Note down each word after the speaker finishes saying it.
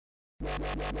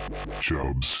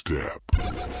Chub Step.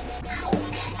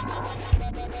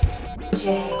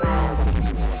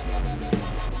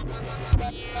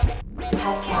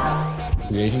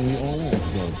 Creating the oil of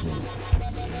judgment.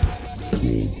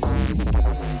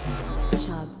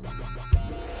 Chub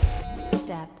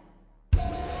Step.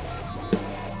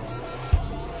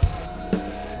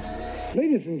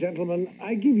 Ladies and gentlemen,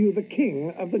 I give you the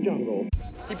king of the jungle.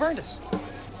 He burned us.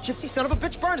 Gypsy son of a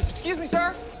bitch burned us. Excuse me,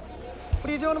 sir. What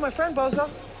are you doing to my friend, Bozo?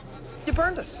 You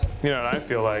burned us. You know what I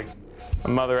feel like? A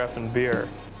mother effing beer.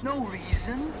 No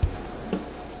reason.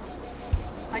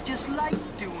 I just like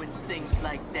doing things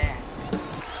like that.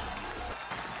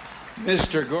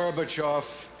 Mr.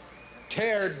 Gorbachev,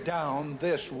 tear down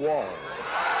this wall.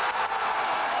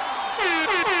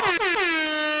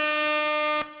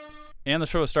 And the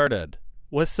show has started.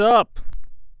 What's up,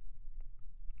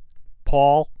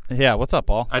 Paul? Yeah, what's up,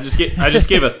 Paul? I just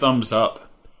gave a thumbs up.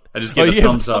 I just gave a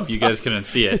thumbs up. You guys couldn't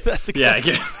see it. Exactly. Yeah,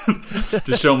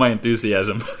 to show my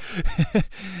enthusiasm.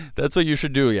 That's what you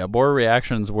should do. Yeah, more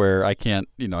reactions where I can't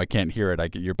hear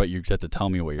it. But you have to tell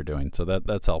me what you're doing. So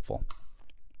that's helpful.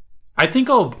 I think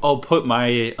I'll put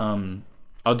my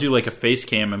I'll do like a face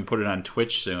cam and put it on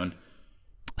Twitch soon,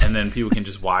 and then people can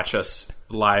just watch us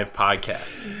live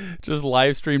podcast. Just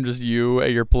live stream, just you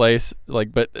at your place,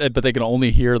 like, but they can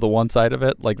only hear the one side of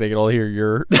it. Like they can only hear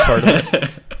your part of it.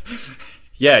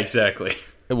 Yeah, exactly.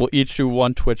 We'll each do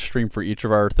one Twitch stream for each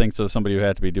of our things. So somebody who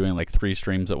had to be doing like 3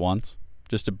 streams at once,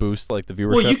 just to boost like the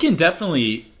viewership. Well, you can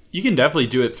definitely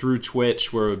do it through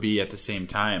Twitch where it would be at the same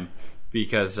time,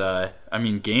 because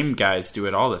game guys do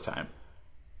it all the time.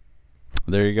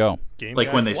 There you go. Game like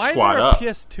guys. when they Why squat is there up. a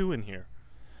PS2 in here?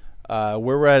 Where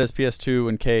we're at is PS2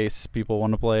 in case people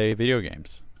want to play video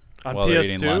games On while they're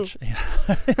eating PS2? lunch.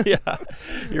 Yeah,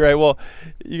 you're right. Well,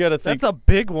 you got to think. That's a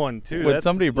big one, too. When That's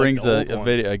somebody like brings the a old one.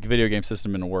 video game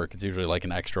system into work, it's usually like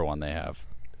an extra one they have.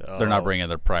 They're Oh. not bringing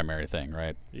their primary thing,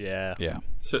 right? Yeah. Yeah.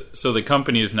 So the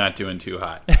company is not doing too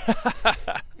hot.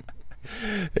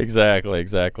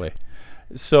 Exactly.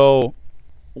 So,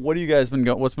 what do you guys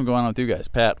what's been going on with you guys?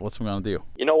 Pat, what's been going on with you?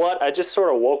 You know what? I just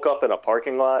sort of woke up in a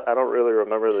parking lot. I don't really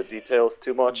remember the details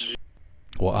too much.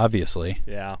 Well, obviously.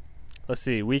 Yeah. Let's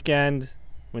see. Weekend,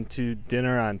 went to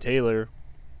dinner on Taylor.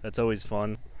 That's always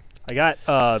fun. I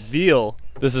got veal.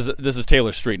 This is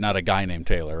Taylor Street, not a guy named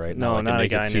Taylor, right? No, like not a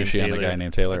guy named Taylor. And a guy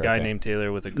named Taylor. A guy Okay. named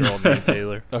Taylor with a girl named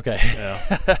Taylor. Okay.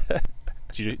 Yeah.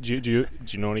 Do you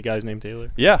know any guys named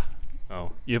Taylor? Yeah.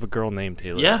 Oh, you have a girl named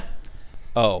Taylor. Yeah.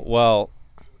 Oh, well.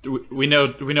 We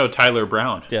know Tyler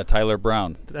Brown. Yeah, Tyler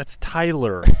Brown. That's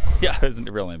Tyler. Yeah, his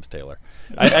real name's Taylor.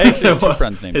 I actually have 2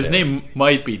 friends named His Taylor. name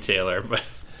might be Taylor, but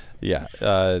Yeah,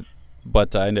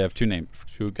 but I have 2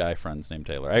 guy friends named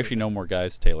Taylor. I actually know more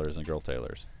guys Taylors than girl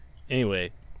Taylors.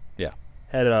 Anyway. Yeah.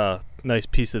 Had a nice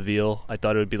piece of veal. I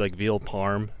thought it would be like veal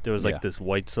parm. There was like Yeah. this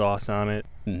white sauce on it.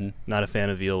 Mm-hmm. Not a fan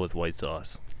of veal with white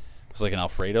sauce. It's like an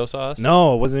Alfredo sauce?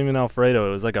 No, it wasn't even Alfredo.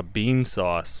 It was like a bean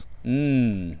sauce.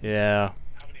 Yeah.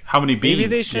 how many beans?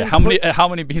 Maybe they should. Yeah, how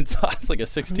many bean sauce? Like a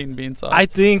 16 bean sauce? I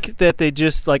think that they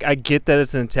just like. I get that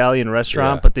it's an Italian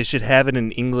restaurant, Yeah. but they should have it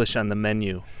in English on the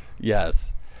menu.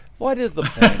 Yes. What is the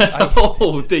point?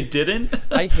 Oh, they didn't?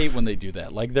 I hate when they do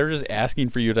that. Like, they're just asking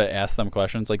for you to ask them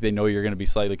questions. Like, they know you're going to be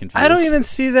slightly confused. I don't even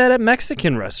see that at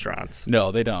Mexican restaurants.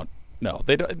 No, they don't. No,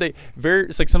 they don't.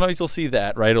 It's like sometimes you'll see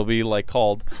that, right? It'll be like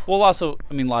called. Well, also,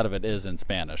 I mean, a lot of it is in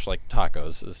Spanish. Like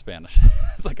tacos is Spanish.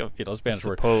 It's like a Spanish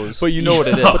word. But you know what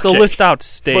it is. But they'll list out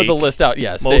steak. But they'll list out,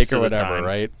 yeah, steak most or of the whatever, time.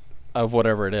 right? Of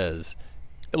whatever it is.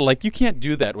 Like, you can't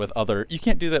do that with You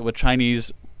can't do that with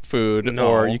Chinese food, No.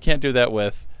 or you can't do that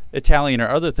with Italian or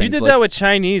other things. You did like, that with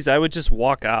Chinese, I would just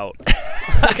walk out.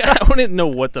 Like, I wouldn't know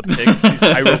what to pick. These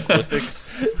hieroglyphics.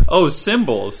 Oh,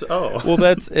 symbols. Oh. Well,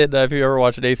 that's it. If you ever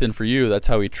watched Nathan For You, that's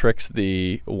how he tricks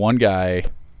the one guy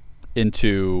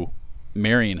into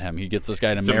marrying him. He gets this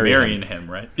guy to marry marrying him,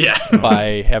 right? Yeah.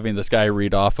 by having this guy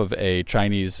read off of a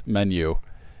Chinese menu.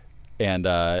 And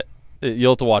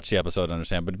you'll have to watch the episode to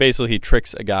understand. But basically, he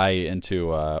tricks a guy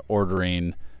into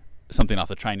ordering something off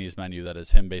the Chinese menu that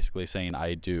is him basically saying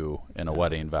 "I do" in a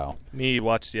wedding vow. Me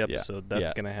watch the episode.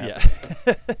 That's going to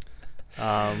happen.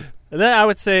 Yeah. And then I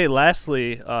would say,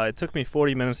 lastly, it took me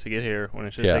 40 minutes to get here when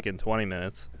it should have Yeah. taken 20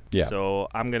 minutes. Yeah. So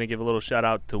I'm going to give a little shout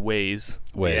out to Waze.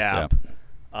 Waze, the app.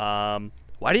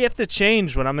 Why do you have to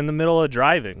change when I'm in the middle of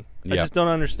driving? I Yeah. just don't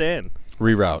understand.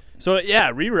 Reroute. So,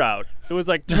 yeah, reroute. It was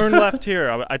like, turn left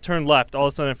here. I turned left. All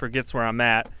of a sudden, it forgets where I'm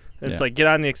at. It's Yeah. like, get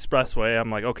on the expressway.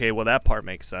 I'm like, okay, well, that part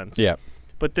makes sense. Yeah.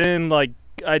 But then, like,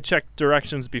 I checked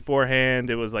directions beforehand.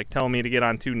 It was, like, telling me to get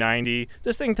on 290.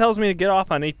 This thing tells me to get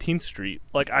off on 18th Street.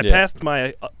 Like, I Yeah. passed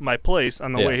my place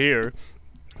on the Yeah. way here.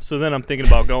 So then I'm thinking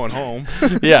about going home.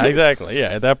 Yeah, exactly. Yeah,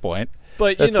 at that point.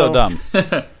 But, That's so dumb.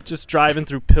 Just driving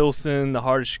through Pilsen, the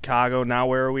heart of Chicago. Now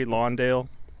where are we? Lawndale?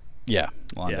 Yeah.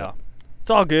 Lawndale. Yeah. It's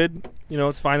all good.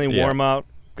 It's finally Yeah. warm out.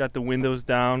 Got the windows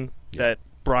down. That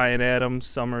Bryan Adams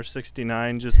Summer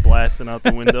 69 just blasting out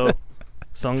the window.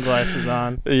 Sunglasses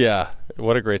on. Yeah.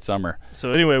 What a great summer.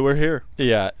 So anyway, we're here.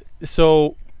 Yeah.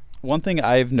 So one thing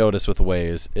I've noticed with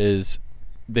Waze is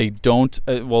they don't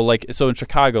so in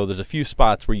Chicago there's a few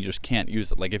spots where you just can't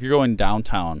use it. Like if you're going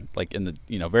downtown, like in the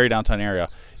very downtown area,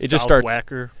 it just starts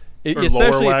Wacker.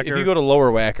 Especially Lower if you Wacker. go to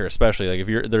Lower Wacker, especially like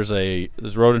if there's a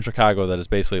road in Chicago that is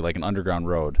basically like an underground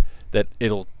road that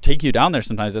it'll take you down there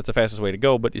sometimes. That's the fastest way to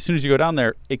go, but as soon as you go down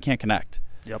there, it can't connect.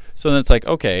 Yep. So then it's like,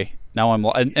 okay, now I'm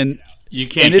and You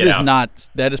can't and get it is out. not.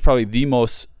 That is probably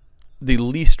the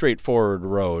least straightforward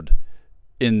road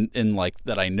in like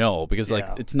that I know, because like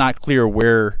it's not clear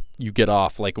where you get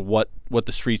off, like what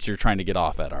the streets you're trying to get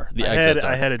off at are. The exits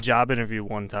I are. had a job interview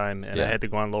one time, and Yeah. I had to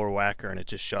go on Lower Wacker, and it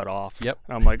just shut off. Yep.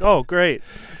 I'm like, oh great,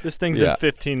 this thing's Yeah. in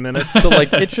 15 minutes. So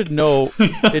like it should know,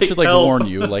 it should like help. warn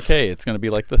you, like, hey, it's going to be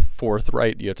like the fourth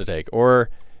right you have to take. Or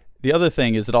the other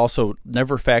thing is it also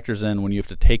never factors in when you have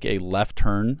to take a left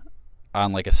turn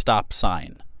on like a stop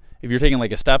sign. If you're taking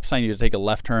like a stop sign, you have to take a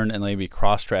left turn and maybe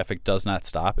cross traffic does not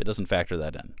stop. It doesn't factor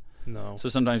that in. No. So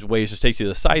sometimes Waze just takes you to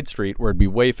the side street where it'd be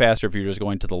way faster if you're just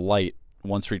going to the light,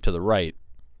 one street to the right,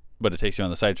 but it takes you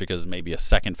on the side street because it's maybe a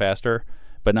second faster.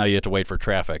 But now you have to wait for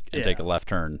traffic and take a left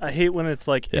turn. I hate when it's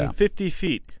like Yeah. in 50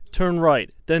 feet, turn right,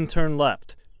 then turn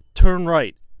left, turn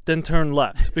right, then turn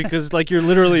left, because like you're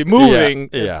literally moving.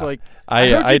 Yeah. It's like I- I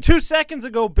heard I- you 2 seconds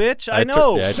ago, bitch. I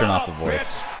know. I turn off the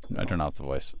voice. I turn off the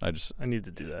voice. I need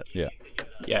to do that. Yeah.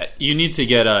 Yeah, you need to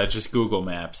get just Google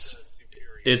Maps.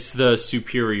 It's the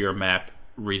superior map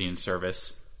reading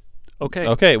service. Okay.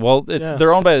 Okay, well,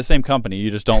 they're owned by the same company.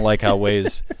 You just don't like how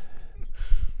Waze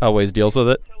deals with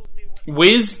it.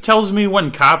 Waze tells me when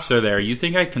cops are there. You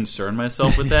think I concern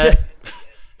myself with that?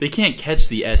 They can't catch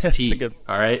the ST.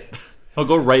 All right, I'll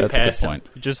go right That's past a good them.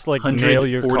 point. Just like nail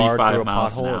your car 145 through a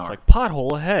miles an pothole. It's hour. like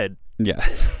pothole ahead. Yeah.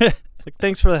 It's like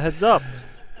thanks for the heads up.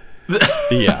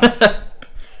 Yeah.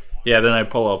 Yeah, then I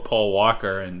pull a Paul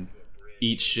Walker and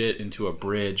eat shit into a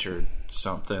bridge or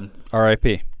something.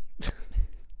 R.I.P.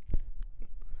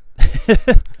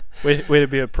 Way to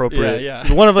be appropriate. Yeah,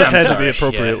 yeah. One of us I'm had to sorry, be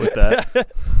appropriate yeah. with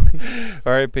that.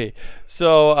 R.I.P.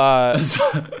 So,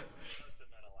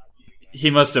 He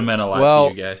must have meant a lot well,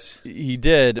 to you guys. he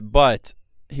did, but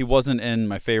he wasn't in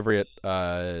my favorite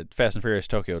Fast and Furious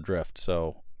Tokyo Drift.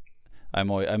 So,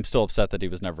 I'm still upset that he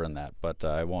was never in that. But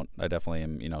I definitely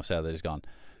am, sad that he's gone.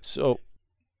 So,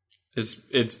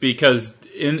 It's because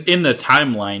in the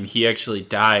timeline he actually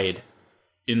died.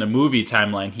 In the movie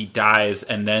timeline, he dies,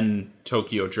 and then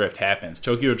Tokyo Drift happens.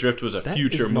 Tokyo Drift was a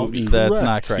future is not movie. correct. that's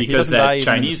not correct. He Because doesn't that die even in the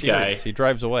Chinese guy- series. He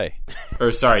drives away.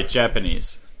 Or sorry,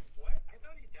 Japanese.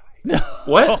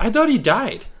 What? I thought he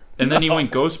died, and then he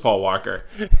went Ghost Paul Walker.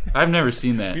 I've never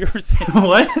seen that. You ever seen?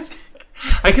 What?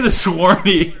 I could have sworn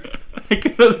he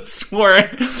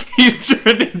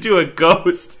turned into a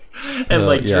ghost and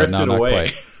drifted not away.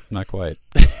 Quite. Not quite.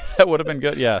 That would have been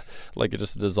good. Yeah, like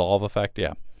just a dissolve effect.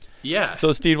 Yeah. Yeah.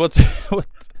 So, Steve, what's going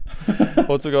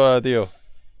on with you?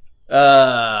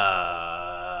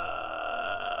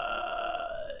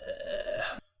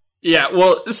 Yeah,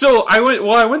 well, so I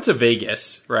went to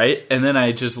Vegas, right? And then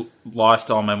I just lost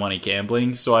all my money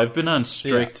gambling, so I've been on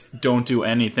strict don't do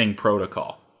anything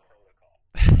protocol.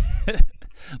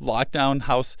 Lockdown,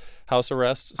 house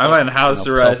arrest. I'm on house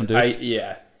arrest.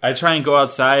 self-induced? I try and go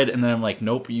outside, and then I'm like,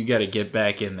 nope, you got to get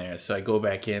back in there. So I go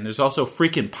back in. There's also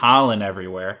freaking pollen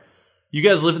everywhere. You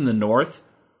guys live in the north.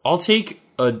 I'll take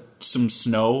some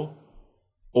snow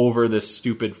over this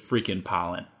stupid freaking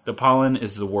pollen. The pollen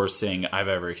is the worst thing I've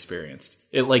ever experienced.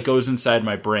 It goes inside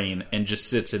my brain and just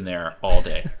sits in there all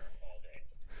day.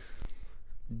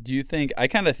 Do you think? I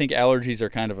kind of think allergies are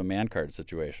kind of a man card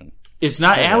situation. It's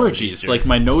not allergies. Like,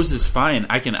 my nose is fine.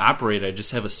 I can operate. I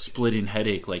just have a splitting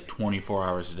headache 24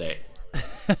 hours a day.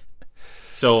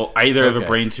 So I either have a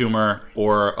brain tumor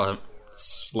or a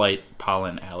slight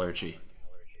pollen allergy.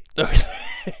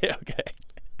 Okay.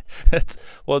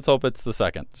 Let's hope it's the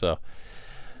second. So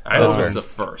I hope it's the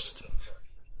first.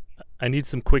 I need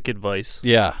some quick advice.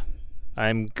 yeah.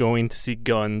 I'm going to see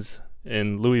Guns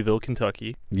in Louisville,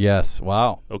 Kentucky. Yes.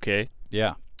 Wow. Okay.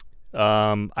 Yeah.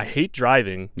 I hate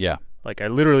driving. Yeah.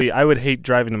 I would hate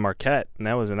driving to Marquette, and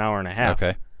that was an hour and a half.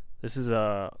 Okay. This is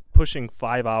a pushing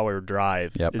 5-hour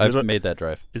drive. Yep. Is I've made that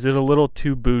drive. Is it a little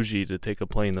too bougie to take a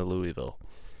plane to Louisville?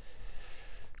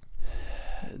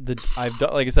 I've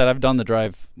done, like I said, I've done the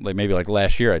drive like maybe like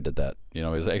last year. I did that. You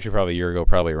know, it was actually probably a year ago,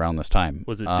 probably around this time.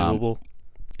 Was it doable?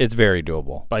 It's very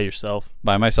doable. By yourself?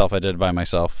 By myself. I did it by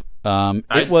myself.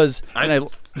 It was.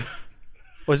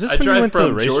 Was this I when you drive went to the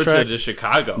from Georgia racetrack? to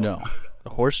Chicago. No. The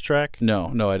horse track? No,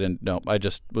 I didn't. No, I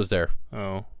just was there.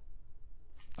 Oh.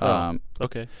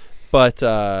 Okay. But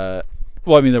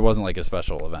well, I mean, there wasn't like a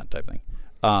special event type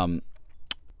thing.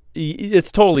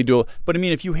 It's totally doable. But I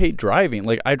mean, if you hate driving,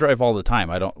 like I drive all the time.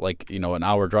 I don't like an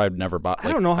hour drive never. I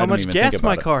don't know how much gas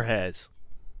my car has.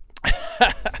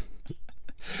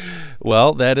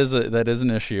 Well, that is an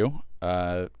issue.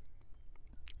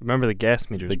 Remember the gas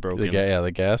meter's broken.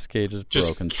 The gas gauge is Just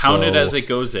broken. count it as it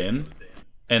goes in,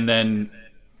 and then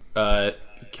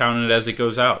count it as it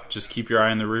goes out. Just keep your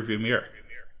eye on the rearview mirror.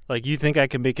 Like, you think I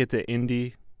can make it to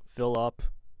Indy, fill up,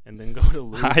 and then go to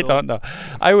Louisville? I don't know.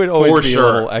 I would always be a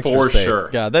little extra For safe. sure.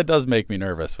 Yeah, that does make me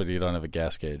nervous when you don't have a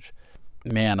gas gauge.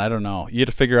 Man, I don't know. You had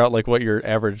to figure out like what your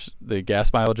the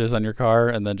gas mileage is on your car,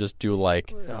 and then just do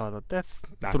like that's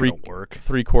not gonna work.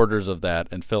 3/4 of that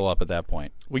and fill up at that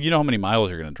point. Well, you know how many miles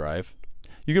you're going to drive.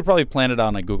 You could probably plan it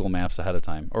on like Google Maps ahead of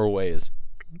time or Waze.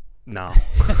 No.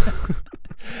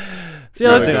 See,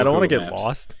 the other thing, I don't want to get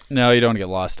lost. No, you don't want to get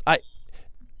lost. I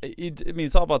mean,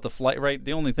 it's all about the flight, right?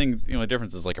 The only thing, the only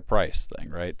difference is like a price thing,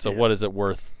 right? So what is it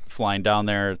worth flying down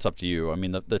there? It's up to you. I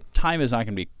mean, the time is not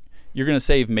going to be. You're going to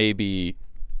save maybe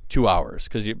 2 hours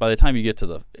because by the time you get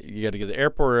to you got to get to the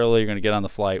airport early. You're going to get on the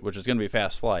flight, which is going to be a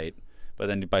fast flight. But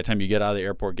then by the time you get out of the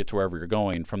airport, get to wherever you're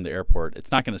going from the airport,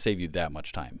 it's not going to save you that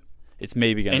much time. It's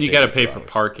maybe going to. And you got to pay for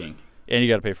parking. And you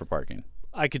got to pay for parking.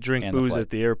 I could drink booze at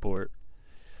the airport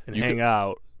and hang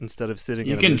out instead of sitting.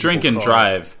 You in a can drink and car.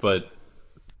 drive, but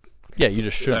yeah, you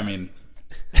just should. I mean,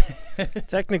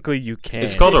 technically, you can.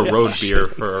 It's called a road beer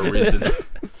for a reason.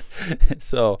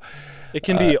 So. It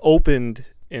can be opened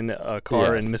in a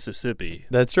car in Mississippi.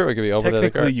 That's true. It can be opened in a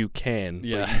car. Technically, you can, but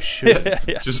you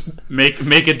shouldn't. Just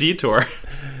make a detour.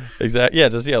 Exactly. Yeah,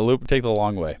 just loop. Take the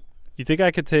long way. You think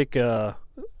I could take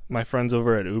my friends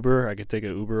over at Uber? I could take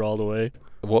an Uber all the way.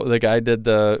 Well, the guy did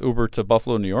the Uber to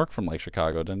Buffalo, New York from Lake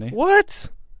Chicago, didn't he? What?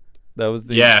 That was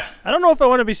the. Yeah. I don't know if I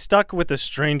want to be stuck with a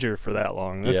stranger for that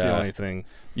long. That's the only thing.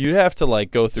 You'd have to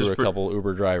like go through a couple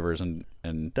Uber drivers and.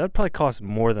 That'd probably cost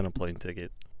more than a plane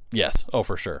ticket. Yes. Oh,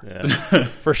 for sure. Yeah.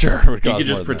 For sure. You could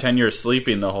just pretend you're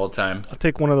sleeping the whole time. I'll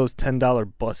take one of those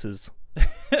 $10 buses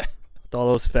with all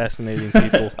those fascinating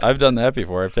people. I've done that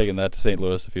before. I've taken that to St.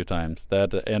 Louis a few times.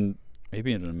 That and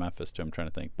maybe into Memphis too. I'm trying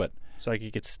to think, but so I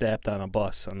could get stabbed on a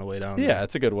bus on the way down. Yeah,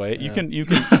 it's a good way. Yeah. You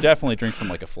can definitely drink from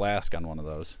like a flask on one of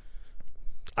those.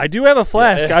 I do have a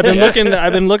flask. I've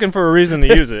been looking for a reason to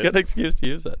use it. Good excuse to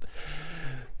use it.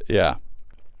 Yeah.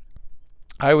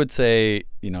 I would say,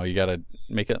 you got to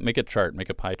make a chart, make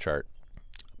a pie chart.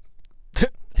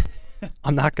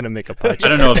 I'm not going to make a pie chart. I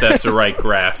don't know if that's the right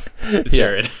graph,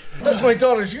 Jared. That's my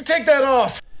daughter's. You take that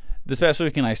off. This past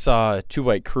weekend, I saw Two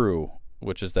White Crew,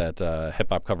 which is that hip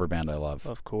hop cover band I love.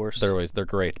 Of course, they're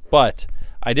great. But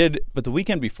the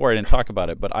weekend before, I didn't talk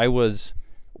about it, but I was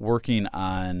working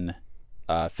on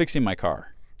fixing my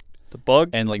car. The Bug?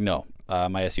 And my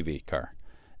SUV car.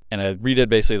 And I redid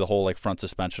basically the whole like front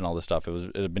suspension, all this stuff.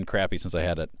 It had been crappy since I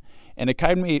had it, and it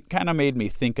kind of made me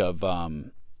think of.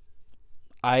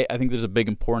 I think there's a big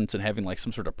importance in having like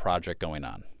some sort of project going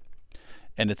on,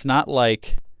 and it's not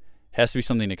like it has to be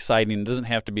something exciting. It doesn't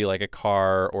have to be like a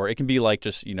car, or it can be like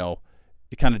just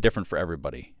it's kind of different for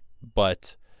everybody.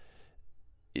 But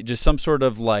just some sort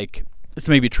of like it's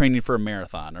maybe training for a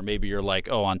marathon, or maybe you're like,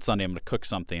 oh, on Sunday I'm going to cook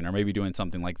something, or maybe doing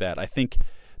something like that. I think.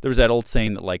 There was that old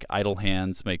saying that like idle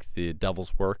hands make the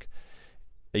devil's work.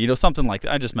 Something like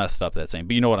that. I just messed up that saying,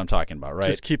 but you know what I'm talking about, right?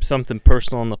 Just keep something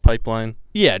personal in the pipeline.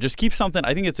 Yeah, just keep something.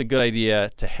 I think it's a good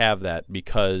idea to have that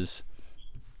because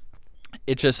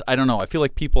it just, I don't know. I feel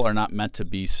like people are not meant to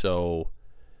be so,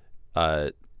 I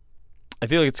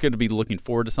feel like it's good to be looking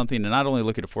forward to something, and not only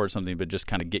looking forward to something, but just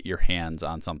kind of get your hands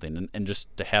on something and just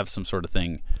to have some sort of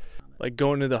thing. Like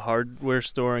going to the hardware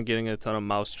store and getting a ton of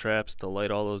mouse traps to light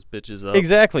all those bitches up.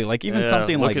 Exactly. Like even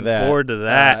something like that. Looking forward to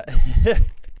that.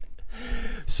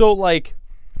 So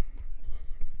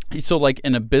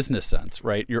in a business sense,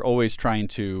 right? You're always trying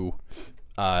to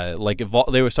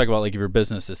evolve. They always talk about like if your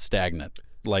business is stagnant,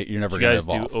 like you're never going to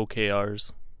evolve. You guys do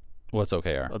OKRs? What's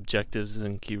OKR? Objectives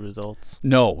and key results.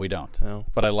 No, we don't. No.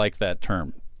 But I like that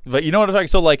term. But you know what I'm talking?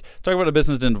 So talk about a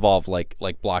business that involved like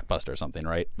Blockbuster or something,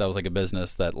 right? That was like a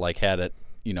business that like had it,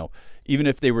 even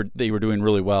if they were doing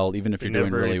really well, even if you're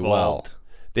doing really well,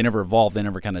 they never evolved. They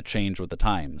never kind of changed with the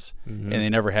times, and they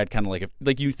never had kind of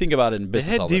like you think about it in business.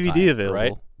 They had all the DVD time, available,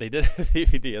 right? They did have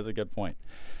DVD. That's a good point.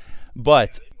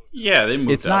 But Yeah, they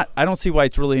moved it's not. up. I don't see why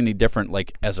it's really any different.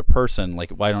 Like as a person,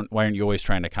 like why aren't you always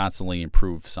trying to constantly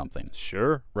improve something?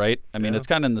 Sure. Right. I mean, it's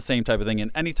kind of in the same type of thing.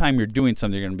 And anytime you're doing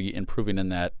something, you're going to be improving in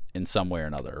that in some way or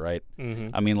another. Right.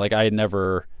 Mm-hmm. I mean, like I had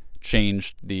never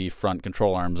changed the front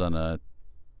control arms on an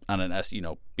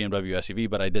BMW SUV,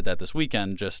 but I did that this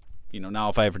weekend. Just now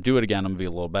if I ever do it again, I'm gonna be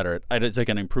a little better. Is it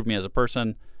going to improve me as a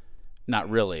person? Not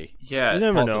really. Yeah, you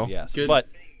never Pulses, know. yes, Good, but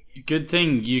good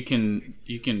thing you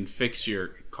can fix your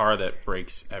car that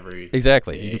breaks every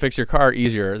exactly, day. you can fix your car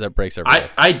easier that breaks every day.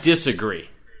 I disagree.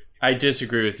 I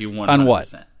disagree with you 100%. On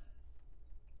what?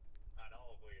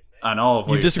 On all of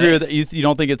what You disagree with that? You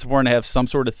don't think it's important to have some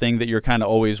sort of thing that you're kind of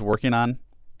always working on,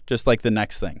 just like the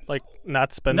next thing? Like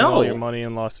not spending all your money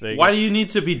in Las Vegas. Why do you need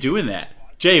to be doing that?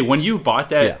 Jay, when you bought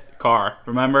that car,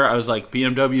 remember I was like,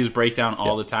 BMWs break down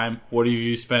all the time. What have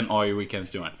you spent all your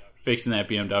weekends doing? Fixing that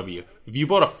BMW. If you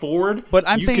bought a Ford,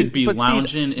 you could be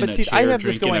lounging in a chair I have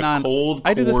this drinking going a on. cold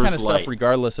I do this Coors kind of Light. stuff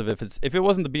regardless of if it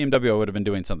wasn't the BMW, I would have been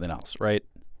doing something else, right?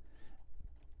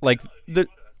 Like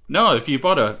No, if you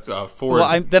bought a Ford,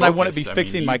 well, then I Focus, wouldn't be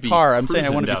fixing you'd my be car. I'm saying I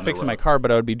cruising wouldn't be down the fixing my road. car,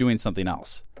 but I would be doing something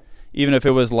else. Even if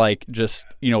it was like just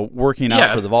working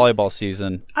out for the volleyball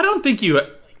season. I don't think you.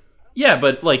 Yeah,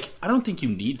 but like I don't think you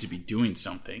need to be doing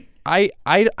something. I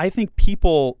think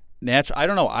people I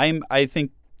don't know. I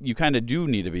think you kind of do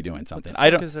need to be doing something.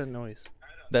 What is that noise?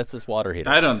 That's this water heater.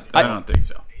 I don't think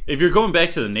so. If you're going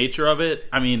back to the nature of it,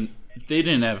 I mean, they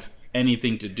didn't have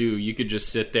anything to do. You could just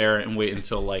sit there and wait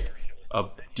until like a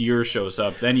deer shows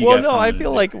up. Then you got I something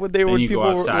feel to like do. when Then you people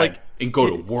go were outside like and go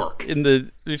to work. You're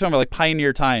talking about like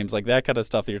pioneer times, like that kind of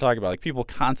stuff that you're talking about. Like people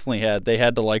constantly had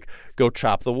to like go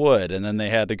chop the wood, and then they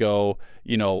had to go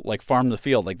like farm the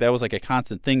field. Like that was like a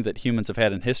constant thing that humans have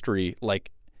had in history, like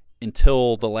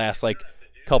until the last like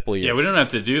couple of years. Yeah, we don't have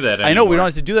to do that anymore. I know we don't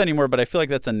have to do that anymore, but I feel like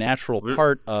that's a natural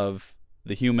part of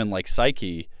the human like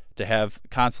psyche to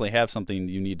constantly have something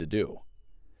you need to do.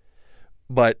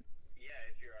 But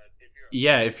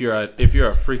yeah, if you're a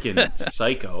freaking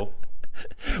psycho.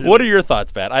 What are your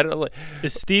thoughts, Pat? I don't.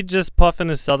 Is Steve just puffing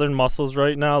his southern muscles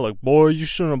right now? Like, boy, you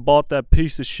shouldn't have bought that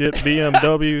piece of shit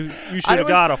BMW. You should have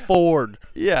got a Ford.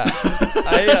 Yeah.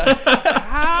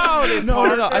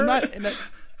 No. I'm not.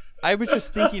 I was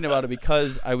just thinking about it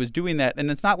because I was doing that, and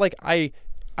it's not like I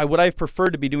would have preferred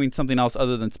to be doing something else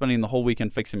other than spending the whole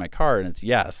weekend fixing my car. And it's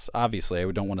yes, obviously, I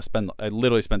don't want to spend. I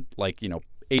literally spent like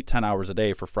 8-10 hours a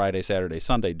day for Friday, Saturday,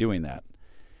 Sunday doing that,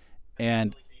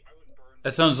 and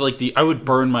that sounds like I would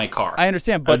burn my car. I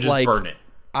understand, but I'd just burn it.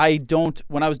 I don't.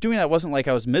 When I was doing that, it wasn't like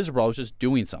I was miserable. I was just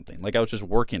doing something. Like I was just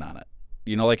working on it.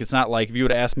 Like it's not like if you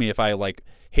would ask me if I like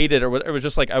hated it or whatever. It was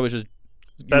just like I was just.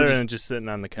 It's better than just sitting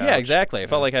on the couch. Yeah, exactly. I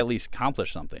felt like I at least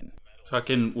accomplished something.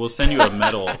 Fucking, we'll send you a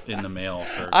medal in the mail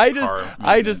for I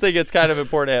car just think it's kind of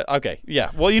important. Okay, yeah.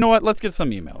 Well, you know what? Let's get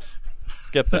some emails.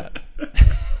 Skip that.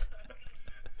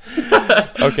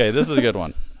 Okay, this is a good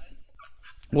one.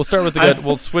 We'll start with the good.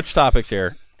 We'll switch topics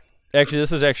here. Actually,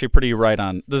 this is pretty right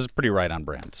on. This is pretty right on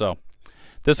brand. So,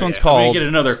 this one's I'm called. gonna get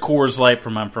another Coors Light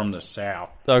I'm from the South.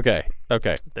 Okay.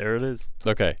 There it is.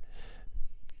 Okay.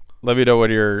 Let me know what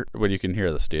you can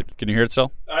hear this, dude. Can you hear it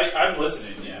still? I'm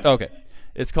listening. Yeah. Okay.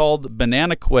 It's called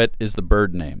Banana Quit is the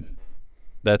bird name.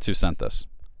 That's who sent this.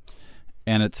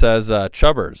 And it says,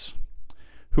 Chubbers,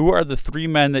 who are the 3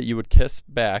 men that you would kiss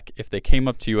back if they came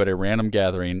up to you at a random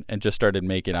gathering and just started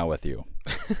making out with you?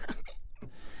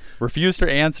 Refuse to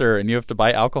answer, and you have to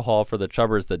buy alcohol for the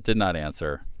Chubbers that did not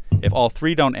answer. If all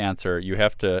 3 don't answer, you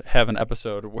have to have an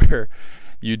episode where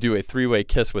you do a 3-way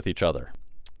kiss with each other.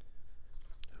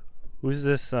 Who's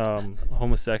this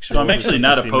homosexual? So I'm actually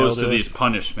not This opposed to emailed these us?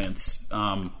 punishments.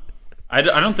 I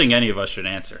don't think any of us should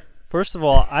answer. First of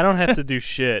all, I don't have to do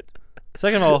shit.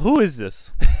 Second of all, who is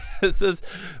this? It says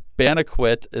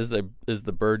Banquet is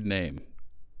the bird name.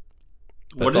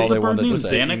 What is the bird name?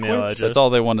 Xanaquits? That's all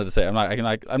they wanted to say. I'm not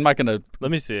going to. Let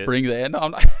me see it. Bring the. No,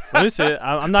 I'm not. Let me see it.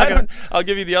 I'm not going to. I'll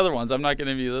give you the other ones. I'm not going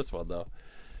to give you this one though.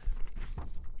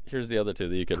 Here's the other 2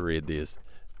 that you could read these,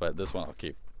 but this one I'll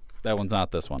keep. That one's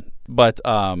not this one. But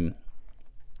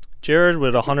Jared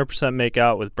would 100% make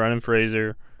out with Brendan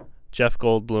Fraser, Jeff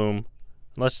Goldblum.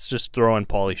 Let's just throw in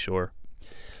Pauly Shore.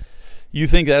 You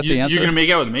think that's the answer? You're going to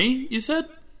make out with me, you said?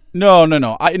 No.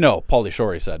 I know. Pauly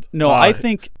Shore, he said. No, I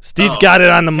think... Steve's got it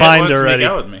on the mind wants already. To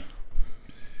make out with me.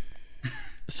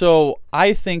 So,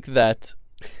 I think that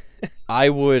I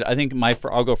think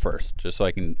I'll go first, just so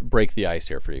I can break the ice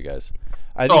here for you guys.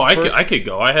 I could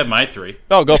go. I have my 3.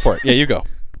 Oh, go for it. Yeah, you go.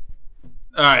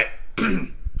 All right.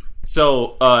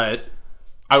 So, I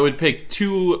would pick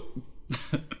 2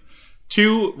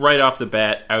 right off the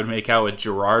bat. I would make out with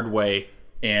Gerard Way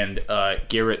and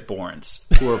Garrett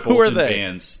Borns, who are both Who are in they?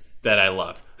 bands that I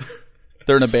love.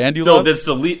 They're in a band you So love? that's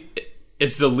the lead.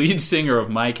 It's the lead singer of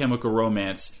My Chemical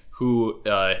Romance, who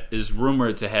is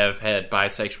rumored to have had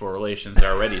bisexual relations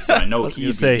already. So I know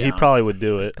You say he probably would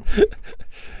do it.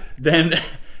 Then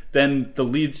the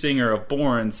lead singer of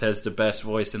Borns has the best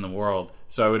voice in the world.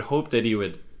 So I would hope that he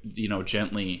would,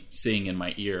 gently sing in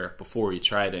my ear before he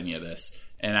tried any of this,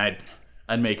 and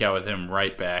I'd make out with him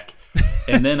right back.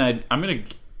 And then I'm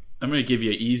gonna give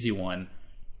you an easy one.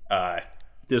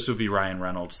 This would be Ryan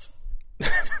Reynolds.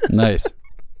 Nice.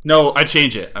 No, I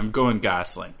change it. I'm going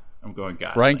Gosling.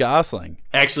 Ryan Gosling.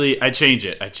 Actually, I change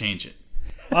it.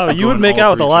 Oh, I'm you would going make all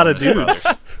out with a three lot of Jonas dudes.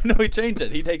 Brothers. No, he changed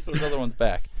it. He takes those other ones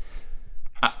back.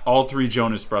 All three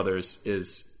Jonas Brothers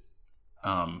is,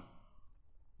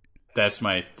 that's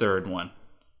my third one.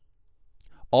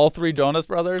 All three Jonas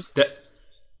Brothers?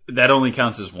 That only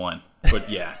counts as one, but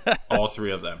yeah, all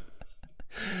three of them.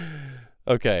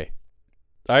 Okay.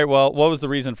 All right, well, what was the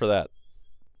reason for that?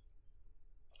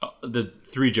 The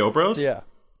three Joe Bros? Yeah.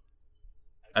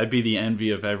 I'd be the envy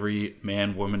of every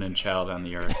man, woman, and child on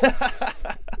the earth.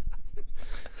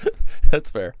 That's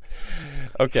fair.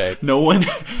 Okay. No one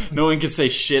can say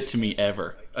shit to me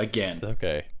ever again.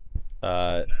 Okay.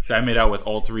 So I made out with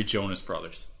all three Jonas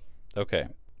Brothers. Okay.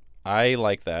 I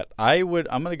like that. I'm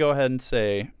going to go ahead and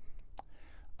say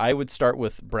I would start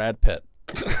with Brad Pitt.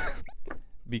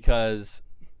 Because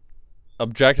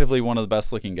objectively one of the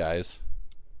best looking guys.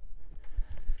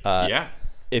 Yeah.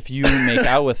 If you make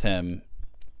out with him,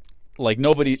 like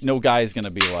no guy's going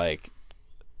to be like,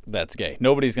 that's gay.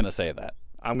 Nobody's going to say that.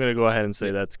 I'm going to go ahead and say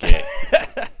that's gay.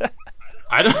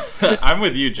 I'm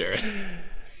with you, Jared.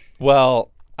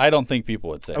 Well, I don't think people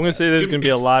would say I'm going to say there's going to be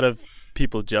a lot of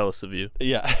people jealous of you.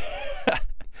 Yeah.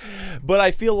 But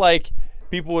I feel like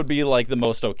people would be like the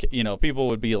most okay. People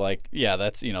would be like, yeah,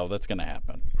 that's going to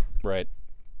happen. Right.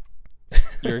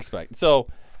 You're expecting. So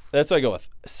that's what I go with.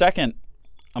 Second,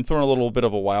 I'm throwing a little bit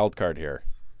of a wild card here.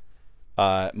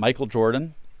 Michael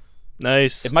Jordan.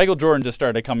 Nice. If Michael Jordan just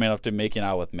started coming up to making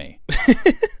out with me,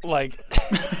 like,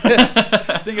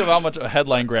 think of how much a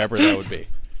headline grabber that would be.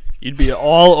 You'd be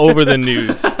all over the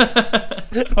news.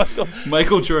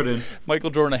 Michael Jordan,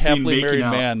 a seen happily making married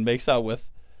out. man, makes out with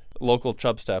local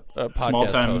Chubstep podcast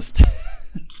Small-time host.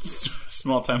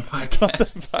 Small time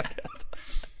podcast.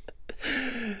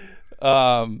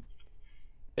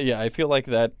 Yeah, I feel like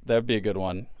that'd be a good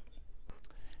one.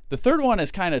 The third one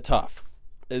is kind of tough.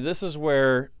 This is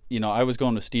where I was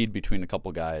going to Steed between a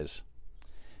couple guys,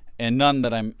 and none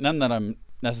that I'm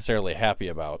necessarily happy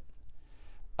about.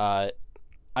 I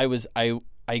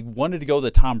wanted to go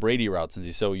the Tom Brady route since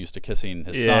he's so used to kissing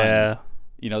his son.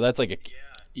 That's like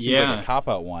a cop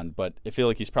out one, but I feel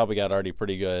like he's probably got already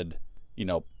pretty good.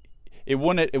 It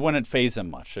wouldn't faze him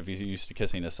much if he's used to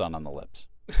kissing his son on the lips.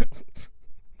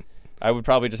 I would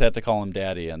probably just have to call him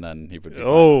daddy, and then he would be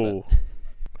fine with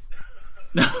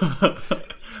it.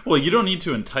 Well, you don't need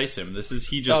to entice him.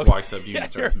 He just walks up to you and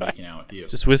starts making out with you.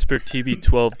 Just whisper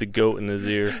TB12 the goat in his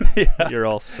ear. Yeah. You're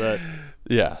all set.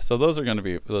 Yeah, so those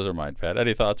are mine, Pat.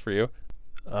 Any thoughts for you?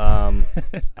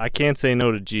 I can't say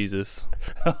no to Jesus.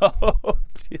 Oh,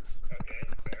 jeez.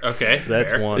 Okay, So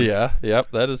that's fair. one. Yeah, yep,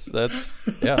 that's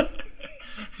yeah.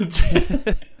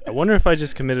 I wonder if I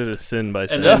just committed a sin by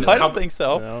saying No, that. I don't think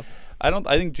so. No.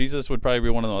 I think Jesus would probably be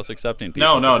one of the most accepting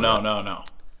people. No.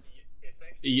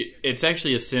 It's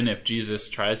actually a sin if Jesus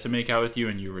tries to make out with you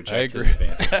and you reject his agree.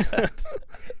 advances.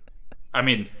 I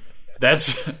mean,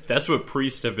 that's what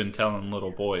priests have been telling little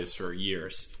boys for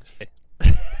years.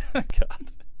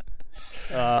 God.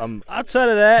 Outside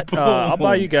of that, I'll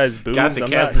buy you guys booze. Got the I'm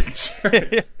Catholic not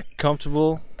Church.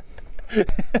 comfortable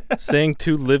saying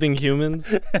two living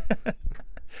humans, and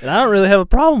I don't really have a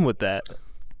problem with that.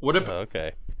 What about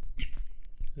Okay,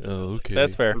 Okay,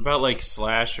 that's fair. what about like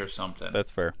Slash or something?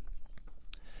 That's fair.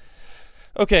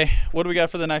 Okay, what do we got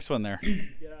for the next one there?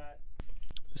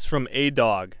 It's from A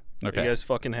Dog. Okay. You guys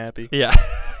fucking happy? Yeah.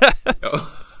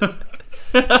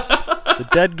 The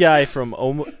dead guy from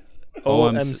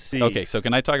OMC. Okay, so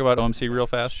can I talk about OMC real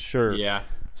fast? Sure. Yeah.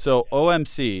 So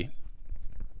OMC,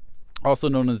 also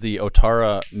known as the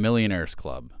Otara Millionaires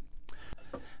Club.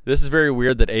 This is very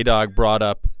weird that A-Dog brought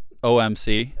up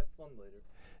OMC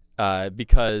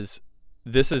because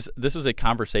this was a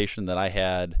conversation that I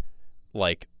had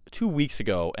like 2 weeks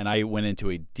ago, and I went into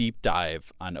a deep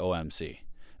dive on OMC.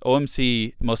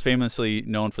 OMC, most famously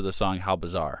known for the song How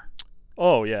Bizarre.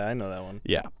 Oh, yeah, I know that one.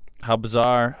 Yeah. How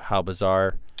Bizarre, How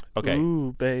Bizarre. Okay.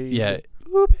 Ooh, baby. Yeah.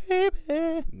 Ooh,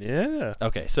 baby. Yeah.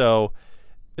 Okay, so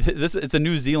it's a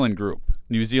New Zealand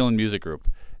music group,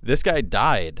 This guy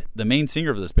died. The main singer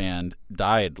of this band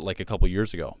died like a couple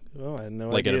years ago, Oh, I had no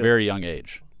like idea. at a very young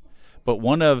age. But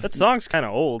one of That song's kind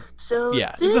of old. So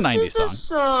yeah, this it's a 90s is a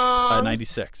song.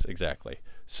 96 exactly.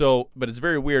 So, but it's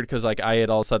very weird because like I had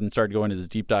all of a sudden started going to this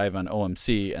deep dive on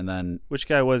OMC, and then Which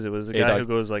guy was it? Was it the guy A-Dog. who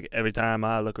goes like every time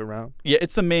I look around? yeah,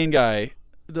 it's the main guy.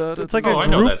 It's like Oh, a I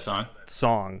know group that song.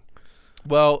 song.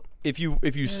 Well, if you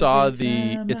saw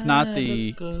the, it's not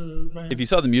the. If you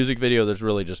saw the music video, there's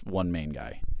really just one main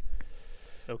guy.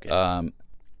 Okay. Um,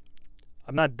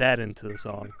 I'm not that into the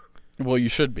song. well, you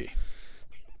should be.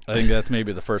 I think that's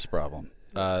maybe the first problem.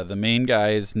 The main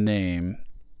guy's name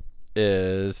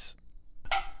is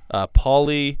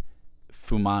Paulie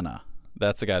Fumana.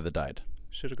 That's the guy that died.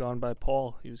 Should have gone by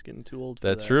Paul. He was getting too old for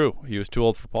That's that. true. He was too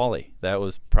old for Paulie. That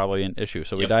was probably an issue.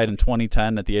 So he Yep. died in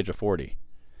 2010 at the age of 40.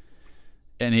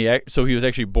 And he was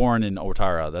actually born in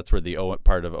Otara. That's where the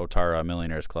part of Otara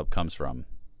Millionaires Club comes from,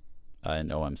 in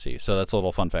OMC. So that's a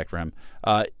little fun fact for him.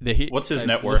 What's his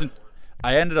net worth?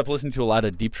 I ended up listening to a lot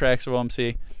of deep tracks of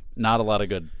OMC. Not a lot of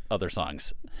good other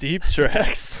songs. Deep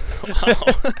tracks. Wow.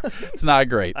 It's not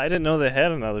great. I didn't know they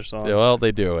had another song. Yeah, well,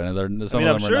 they do, and some I'm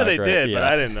of them are sure not they great. did, Yeah. but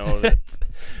I didn't know it.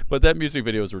 But that music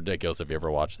video is ridiculous. If you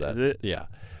ever watched that, Is it? Yeah.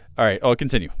 All right. Oh,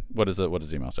 continue. What does the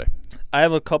email say? I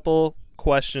have a couple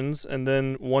questions and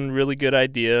then one really good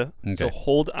idea. Okay. So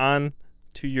hold on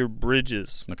to your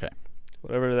bridges. Okay.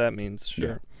 Whatever that means, sure.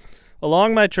 Yeah.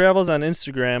 Along my travels on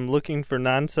Instagram looking for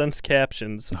nonsense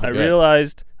captions, I Okay.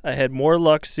 realized I had more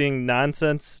luck seeing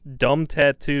nonsense, dumb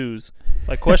tattoos.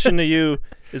 My question to you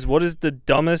is, what is the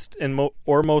dumbest and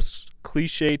or most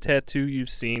cliche tattoo you've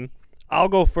seen? I'll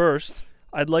go first.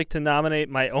 I'd like to nominate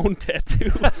my own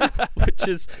tattoo, which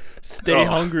is "Stay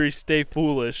hungry, stay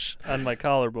foolish" on my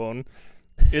collarbone.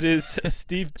 It is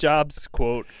Steve Jobs'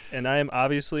 quote, and I am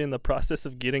obviously in the process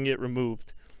of getting it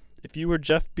removed. If you were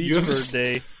Jeff Beach have for a a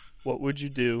day, what would you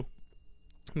do?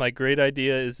 My great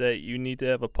idea is that you need to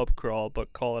have a pub crawl,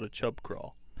 but call it a chub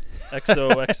crawl.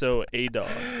 XOXO A-Dog.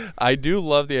 I do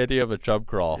love the idea of a chub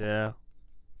crawl. Yeah.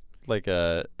 Like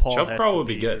a Paul Chub has Crawl to would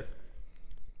be good.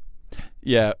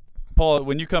 yeah, Paul.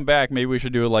 When you come back, maybe we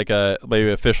should do like a maybe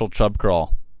official chub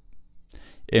crawl.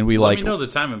 And we Let me know the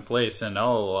time and place, and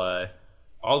I'll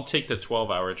take the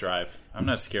 12-hour drive. I'm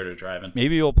not scared of driving.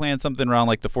 maybe we'll plan something around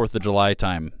like the 4th of July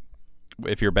time,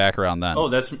 if you're back around then. Oh,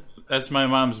 that's my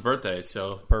mom's birthday,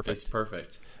 so Perfect. It's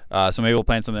perfect. So maybe we'll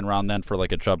plan something around then for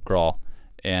like a chub crawl,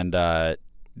 and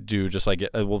do just like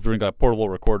we'll bring a portable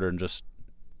recorder and just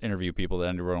interview people that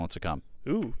anyone wants to come.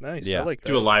 Ooh, nice. Yeah. I like that.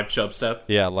 Do a live chub step.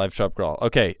 Yeah, live chub crawl.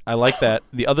 Okay, I like that.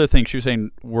 The other thing she was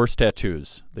saying, worst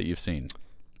tattoos that you've seen,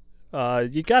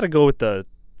 You got to go with the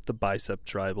bicep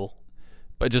tribal.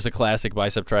 but just a classic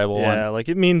bicep tribal Yeah, one. like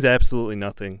it means absolutely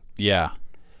nothing. Yeah.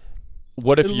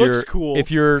 What if It you're looks cool.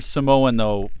 If you're Samoan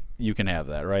though, you can have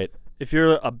that, right? If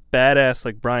you're a badass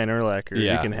like Brian Urlacher,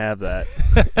 Yeah. you can have that.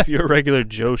 If you're a regular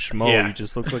Joe Schmo, Yeah. you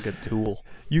just look like a tool.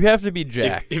 You have to be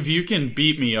jacked. If you can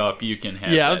beat me up, you can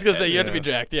have. Yeah, I that was gonna say you have to tattoo.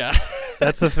 be jacked. Yeah.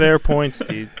 That's a fair point,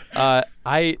 Steve.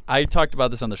 I talked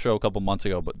about this on the show a couple months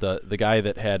ago, but the guy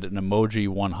that had an emoji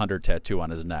 100 tattoo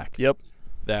on his neck. Yep.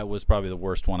 That was probably the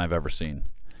worst one I've ever seen.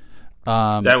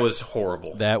 That was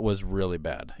horrible. That was really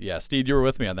bad. Yeah, Steve, you were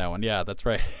with me on that one. Yeah, that's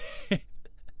right.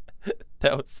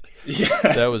 That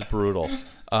was brutal.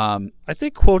 I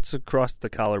think quotes across the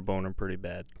collarbone are pretty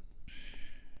bad.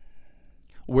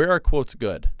 Where are quotes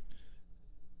good?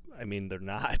 I mean, they're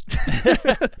not.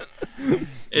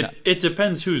 It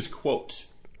depends whose quote.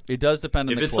 It does depend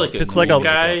on If the it's quote. like a It's like cool a-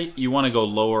 guy, you want to go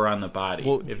lower on the body.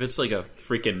 Well- if it's like a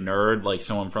freaking nerd, like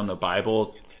someone from the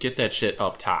Bible, get that shit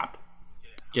up top.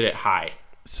 Get it high.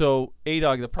 So,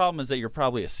 A-Dog, the problem is that you're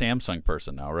probably a Samsung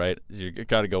person now, right? You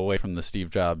got to go away from the Steve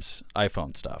Jobs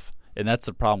iPhone stuff. And that's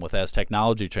the problem with as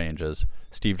technology changes,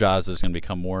 Steve Jobs is going to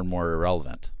become more and more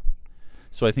irrelevant.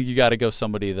 So I think you got to go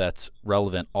somebody that's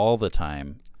relevant all the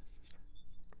time.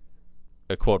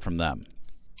 A quote from them.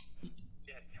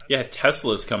 Yeah,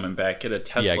 Tesla's coming back. Get a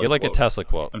Tesla. Yeah, get like quote. a Tesla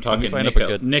quote. I'm Let me talking find up a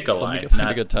good Nikolai, let me find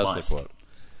not a good Tesla Musk. quote.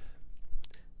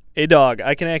 Hey, dog,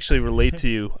 I can actually relate to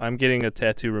you. I'm getting a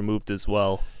tattoo removed as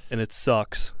well, and it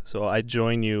sucks. So I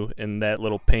join you in that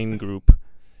little pain group.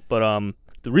 But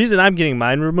the reason I'm getting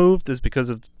mine removed is because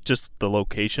of just the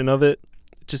location of it.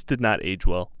 It just did not age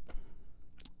well.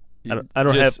 I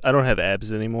don't have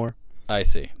abs anymore, I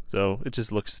see. so it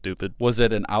just looks stupid. Was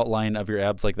it an outline of your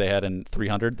abs like they had in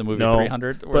 300, the movie No,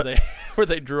 300, but- where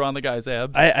they drew on the guy's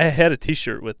abs? I had a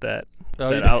T-shirt with that Oh,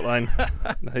 you that did? outline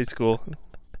in high school.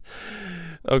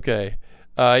 Okay.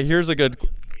 Here's a good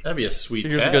That'd be a sweet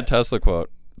Here's a tat. good Tesla quote.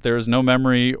 There is no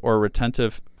memory or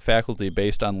retentive faculty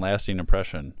based on lasting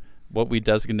impression. What we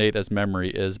designate as memory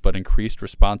is but increased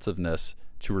responsiveness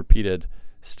to repeated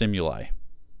stimuli.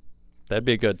 That'd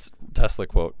be a good Tesla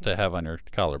quote to have on your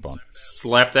collarbone.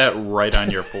 Slap that right on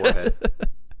your forehead.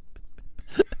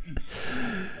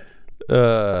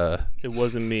 It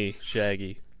wasn't me,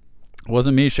 Shaggy.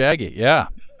 Wasn't me, Shaggy. Yeah.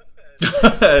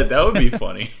 That would be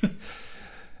funny.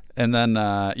 And then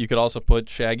you could also put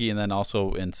Shaggy, and then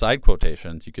also in side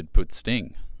quotations, you could put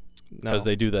Sting. Because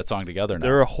they do that song together now.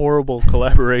 They're a horrible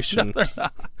collaboration. No, they're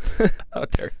not. How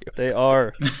dare you? They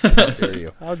are. How dare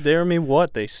you? How dare me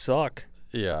what? They suck.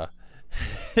 Yeah.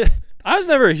 I was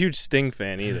never a huge Sting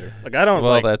fan either. Like I don't.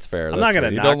 Well, like, that's fair. I'm That's not gonna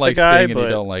fair. You knock don't like the guy, Sting, and but you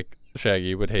don't like Shaggy.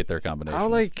 You would hate their combination. how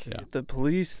like Yeah. the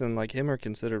Police and like him are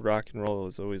considered rock and roll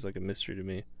is always like a mystery to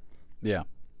me. Yeah.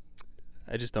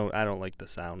 I just don't. I don't like the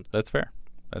sound. That's fair.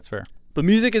 That's fair. But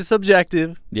music is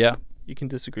subjective. Yeah. You can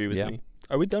disagree with Yeah. me.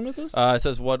 Are we done with this? It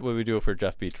says, what would we do for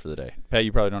Jeff Beach for the day? Pat,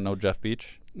 you probably don't know Jeff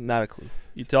Beach. Not a clue.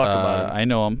 You talk about him. I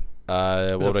know him.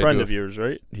 What He's would a I friend do of if- yours,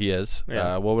 right? He is.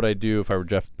 Yeah. What would I do if I were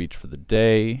Jeff Beach for the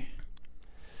day?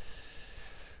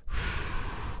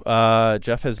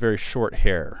 Jeff has very short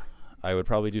hair. I would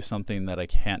probably do something that I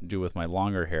can't do with my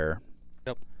longer hair.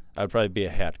 Yep. I would probably be a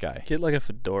hat guy. Get like a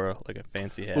fedora, like a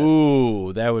fancy hat.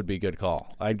 Ooh, that would be a good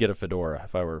call. I'd get a fedora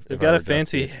if I were. They've if I got were a Jeff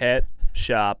fancy Beach. hat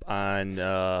shop on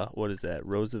what is that?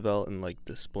 Roosevelt and like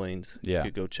Des Plaines. Yeah. You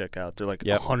could go check out. They're like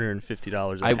Yep.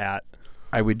 $150 a I- hat.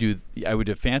 I would do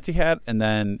a fancy hat, and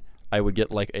then I would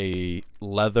get like a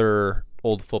leather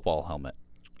old football helmet.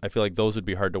 I feel like those would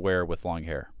be hard to wear with long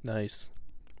hair, Nice.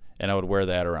 and I would wear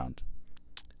that around.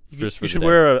 Just for You the should day.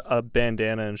 wear a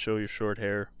bandana and show your short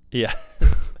hair. Yeah.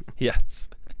 Yes.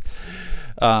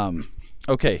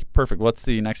 Okay, perfect. What's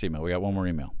the next email? We got one more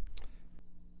email.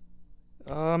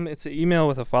 It's an email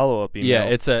with a follow-up email. Yeah,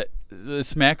 it's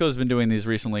Smacko's been doing these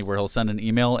recently where he'll send an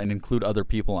email and include other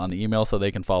people on the email so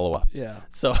they can follow up. Yeah.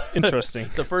 So Interesting.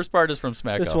 The first part is from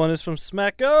Smacko. This one is from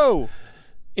Smacko.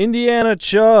 Indiana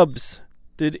Chubbs.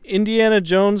 Did Indiana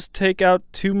Jones take out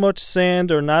too much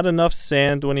sand or not enough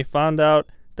sand when he found out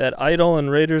that Idol and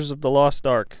Raiders of the Lost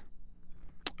Ark?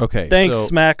 Okay. Thanks,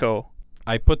 so Smacko.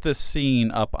 I put this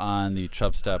scene up on the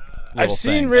Chubstep. I've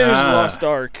seen thing. Raiders of the Lost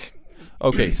Ark.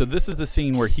 Okay, so this is the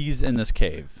scene where he's in this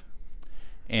cave,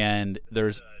 and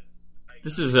there's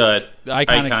This is a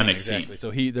iconic scene, scene. exactly.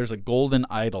 So there's a golden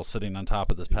idol sitting on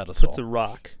top of this pedestal. It's a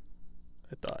rock,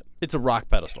 I thought. It's a rock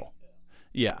pedestal.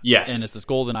 Yeah. Yes. And it's this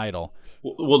golden idol.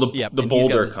 Well, the and he's got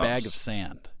boulder this comes. bag of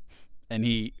sand, and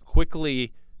he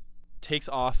quickly takes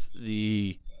off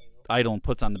the idol and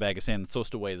puts on the bag of sand. It's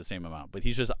supposed to weigh the same amount, but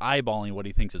he's just eyeballing what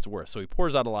he thinks it's worth. So he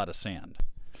pours out a lot of sand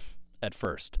at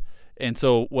first. And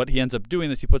so what he ends up doing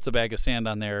is he puts the bag of sand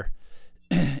on there,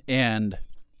 and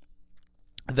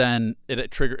then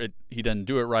he doesn't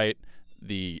do it right.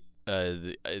 The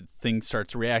thing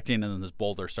starts reacting, and then this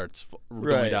boulder starts going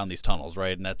Right. down these tunnels,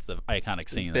 right? And that's the iconic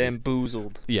scene.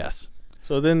 Bamboozled. Yes.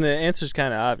 So then the answer's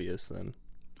kind of obvious then.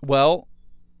 Well,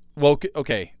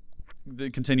 okay.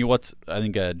 Continue. I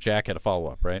think Jack had a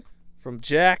follow-up, right? From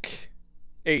Jack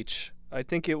H. I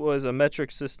think it was a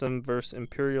metric system versus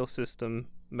imperial system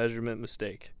measurement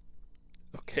mistake.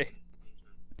 Okay.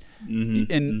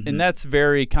 Mm-hmm. And that's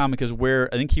very common because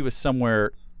I think he was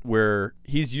somewhere where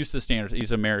he's used to the standards.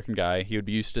 He's an American guy. He would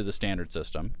be used to the standard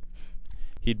system.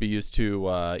 He'd be used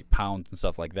to pounds and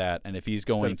stuff like that. And if he's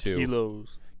going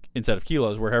instead of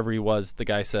kilos, wherever he was, the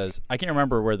guy says, I can't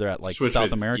remember where they're at, like Switch South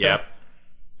with- America. Yep.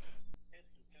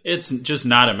 It's just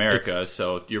not America,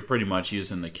 so you're pretty much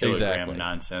using the kilogram Exactly.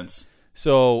 nonsense.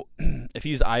 So if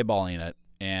he's eyeballing it,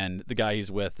 and the guy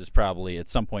he's with is probably at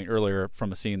some point earlier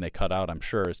from a scene they cut out, I'm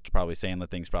sure, is probably saying the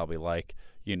thing's probably like,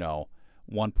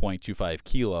 1.25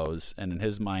 kilos. And in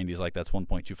his mind, he's like, that's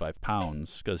 1.25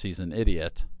 pounds because he's an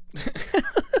idiot.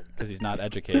 Because he's not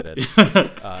educated.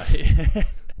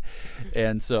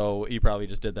 And so he probably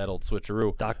just did that old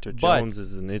switcheroo. Dr. But Jones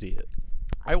is an idiot.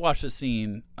 I watched this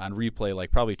scene on replay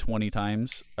like probably 20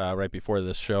 times right before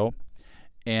this show,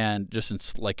 and just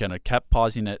kind of kept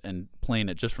pausing it and playing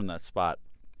it just from that spot.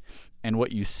 And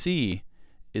what you see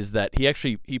is that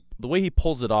the way he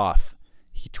pulls it off,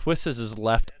 he twists his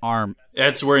left arm.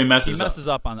 That's where he messes up. He messes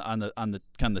up on the kind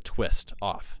of the twist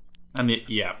off. On the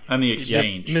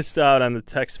exchange. Yep. Missed out on the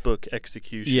textbook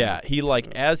execution. Yeah, he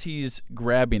as he's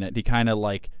grabbing it, he kind of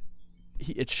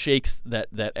it shakes that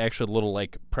actual little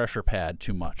pressure pad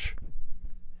too much.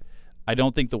 I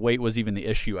don't think the weight was even the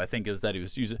issue. I think is that he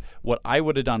was using. What I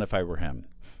would have done if I were him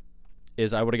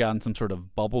is I would have gotten some sort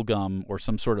of bubble gum or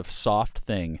some sort of soft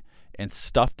thing and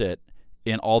stuffed it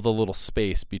in all the little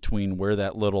space between where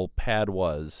that little pad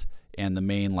was and the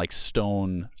main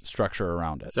stone structure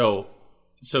around it. So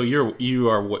So you're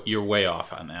way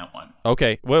off on that one.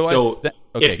 Okay. Wait, So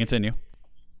continue.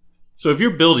 So if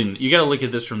you're building, you got to look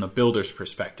at this from the builder's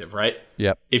perspective, right?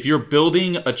 Yep. If you're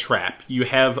building a trap, you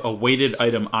have a weighted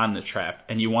item on the trap,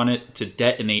 and you want it to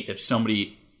detonate if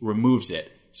somebody removes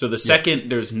it. So the second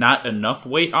there's not enough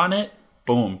weight on it,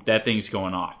 boom, that thing's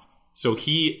going off. So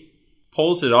he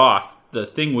pulls it off, the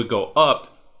thing would go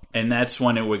up, and that's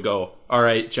when it would go, all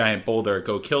right, giant boulder,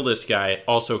 go kill this guy,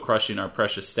 also crushing our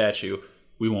precious statue.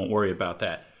 We won't worry about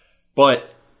that.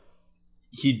 But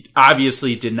he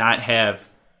obviously did not have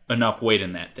enough weight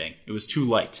in that thing. It was too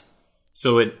light.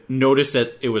 So it noticed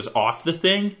that it was off the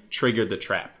thing, triggered the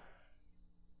trap.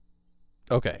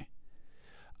 Okay.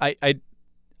 I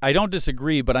don't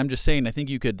disagree, but I'm just saying I think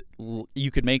you could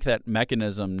make that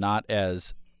mechanism not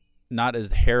as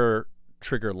hair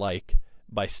trigger like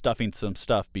by stuffing some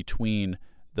stuff between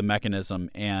the mechanism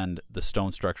and the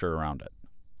stone structure around it.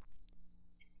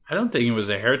 I don't think it was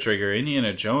a hair trigger.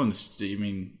 Indiana Jones, I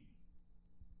mean,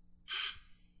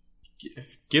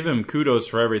 give him kudos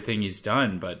for everything he's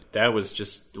done, but that was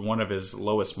just one of his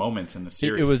lowest moments in the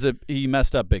series. He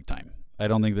messed up big time. I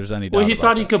don't think there's any doubt. Well, he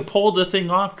thought that. he could pull the thing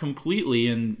off completely,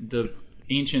 and the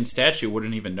ancient statue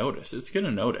wouldn't even notice. It's going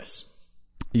to notice.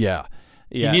 Yeah.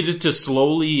 He needed to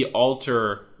slowly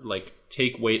alter, like,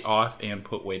 take weight off and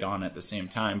put weight on at the same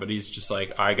time, but he's just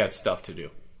like, I got stuff to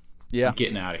do. Yeah. I'm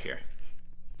getting out of here.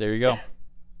 There you go.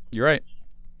 You're right.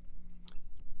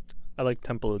 I like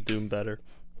Temple of Doom better.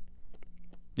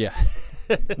 Yeah.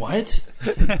 What?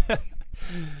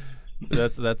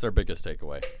 That's our biggest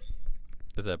takeaway.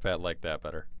 Is that Pat liked that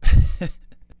better?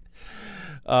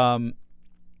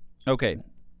 Okay.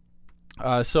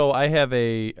 So I have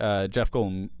a Jeff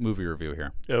Goldblum movie review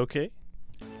here. Okay.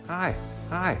 Hi.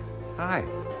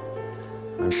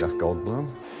 I'm Jeff Goldblum.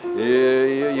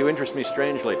 You interest me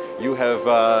strangely. You've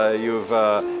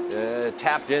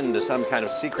tapped into some kind of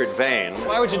secret vein.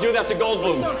 Why would you do that to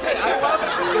Goldblum?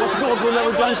 What's Goldblum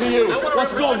ever done to you?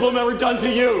 What's Goldblum ever done to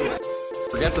you?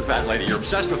 Forget the fat lady. You're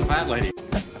obsessed with the fat lady.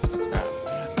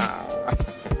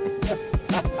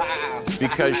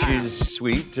 Because she's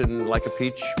sweet and like a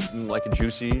peach, and like a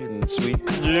juicy and sweet.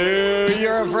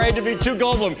 You're afraid to be too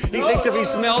Goldblum. He thinks if he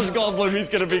smells Goldblum, he's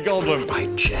gonna be Goldblum. By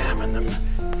jamming them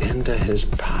into his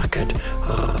pocket.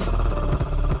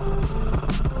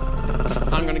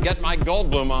 I'm gonna get my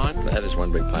Goldblum on. That is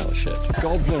one big pile of shit.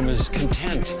 Goldblum is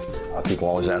content. People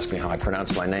always ask me how I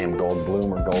pronounce my name, Goldblum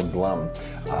or Goldblum.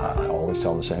 I always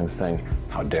tell them the same thing.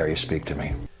 How dare you speak to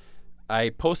me? I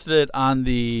posted it on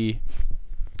the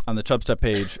Chubstep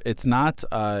page. It's not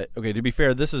okay. To be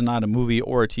fair, this is not a movie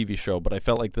or a TV show, but I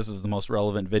felt like this is the most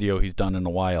relevant video he's done in a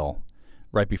while.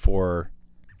 Right before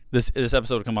this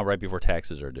episode will come out right before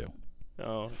taxes are due.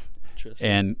 Oh, interesting.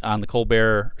 And on the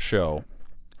Colbert Show,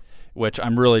 which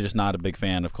I'm really just not a big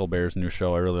fan of Colbert's new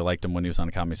show. I really liked him when he was on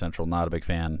Comedy Central. Not a big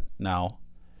fan now,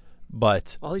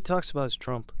 but all he talks about is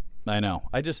Trump. I know.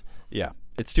 It's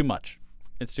too much.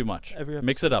 It's too much.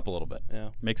 Mix it up a little bit. Yeah,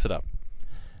 mix it up.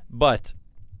 But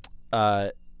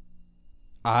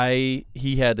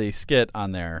he had a skit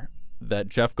on there that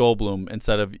Jeff Goldblum,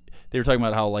 instead of, they were talking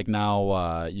about how like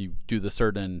now you do the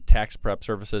certain tax prep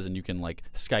services and you can like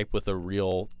Skype with a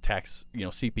real tax,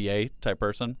 CPA type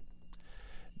person.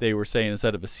 They were saying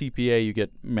instead of a CPA, you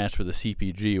get matched with a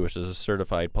CPG, which is a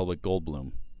certified public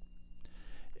Goldblum.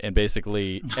 And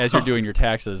basically, as you're doing your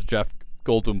taxes, Jeff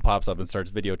Goldblum pops up and starts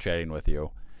video chatting with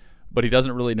you, but he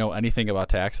doesn't really know anything about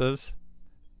taxes.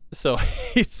 So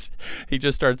he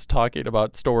just starts talking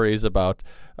about stories about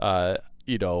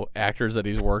actors that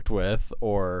he's worked with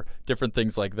or different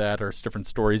things like that, or different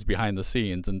stories behind the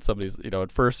scenes. And somebody's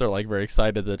at first they're like very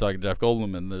excited to talk to Jeff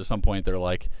Goldblum, and at some point they're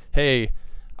like, "Hey,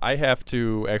 I have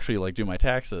to actually like do my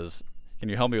taxes. Can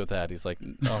you help me with that?" He's like,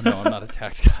 "Oh no, I'm not a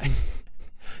tax guy."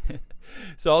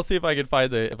 So I'll see if I can play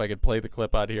the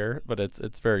clip out here, but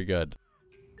it's very good.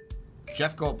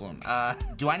 Jeff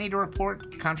Goldblum, do I need to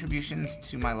report contributions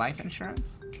to my life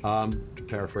insurance? To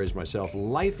paraphrase myself,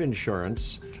 life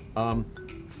insurance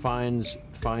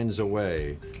finds a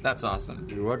way. That's awesome.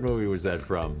 What movie was that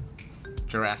from?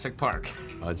 Jurassic Park.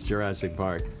 Oh, it's Jurassic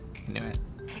Park. Knew it.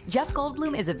 Jeff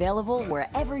Goldblum is available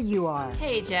wherever you are.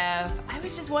 Hey, Jeff. I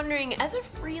was just wondering, as a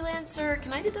freelancer,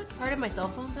 can I deduct part of my cell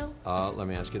phone bill? Let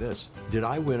me ask you this. Did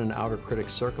I win an Outer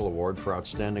Critics Circle Award for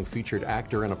Outstanding Featured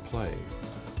Actor in a Play?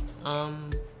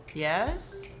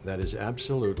 Yes? That is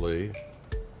absolutely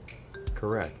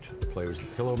correct. The play was The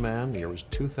Pillow Man. The year was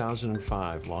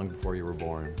 2005, long before you were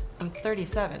born. I'm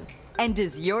 37. And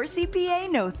does your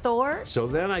CPA know Thor? So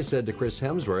then I said to Chris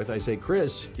Hemsworth, I say,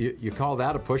 Chris, you call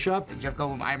that a push-up? Jeff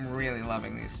Goldblum, I'm really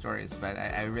loving these stories, but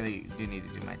I really do need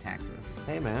to do my taxes.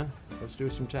 Hey, man, let's do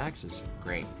some taxes.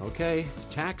 Great. Okay,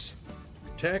 tax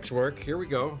work. Here we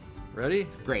go. Ready?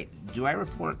 Great. Do I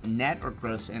report net or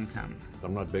gross income?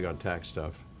 I'm not big on tax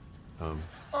stuff.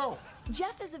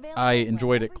 Jeff is available. I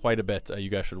enjoyed it quite a bit. You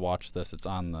guys should watch this. It's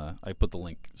on the. I put the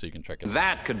link so you can check it out.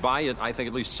 That could buy you, I think,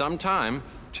 at least some time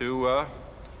to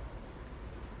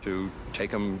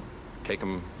take them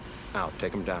out,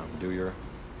 take them down, do your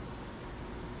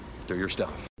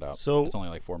stuff. So it's only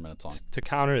like 4 minutes long. To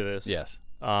counter this, Yes.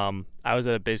 I was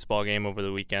at a baseball game over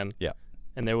the weekend. Yeah.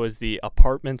 And there was the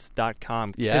apartments.com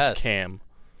Yes. kiss cam.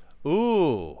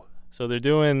 Ooh. So they're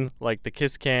doing like the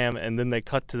kiss cam, and then they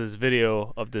cut to this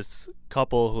video of this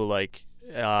couple who like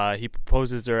he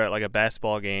proposes her at like a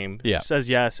basketball game. Yeah. She says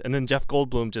yes, and then Jeff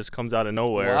Goldblum just comes out of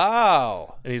nowhere.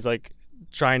 Wow. And he's like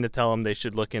trying to tell them they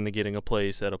should look into getting a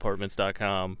place at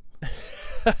apartments.com.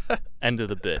 End of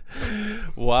the bit.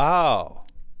 Wow.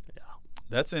 Yeah.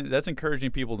 That's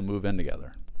encouraging people to move in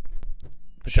together.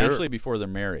 Potentially before they're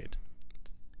married.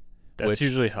 That's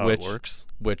usually how it works.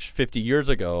 Which 50 years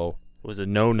ago was a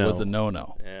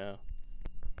no-no. Yeah.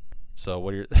 So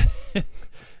what are your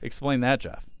explain that,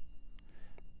 Jeff?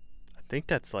 I think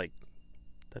that's a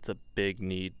big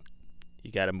need.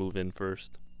 You got to move in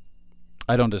first.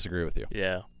 I don't disagree with you.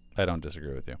 Yeah. I don't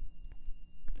disagree with you.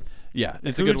 Yeah,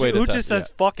 it's a Who good way to Who test, just says,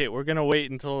 fuck it, we're going to wait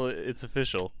until it's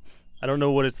official? I don't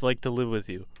know what it's like to live with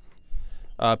you.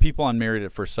 People on Married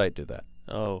at First Sight do that.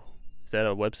 Oh. Is that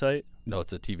a website? No,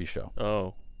 it's a TV show.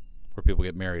 Oh. Where people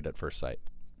get married at first sight.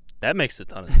 That makes a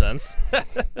ton of sense.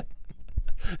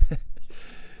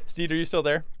 Steve, are you still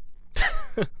there?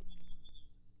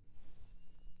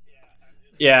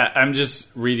 Yeah, I'm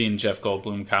just reading Jeff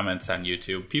Goldblum comments on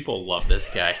YouTube. People love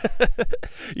this guy.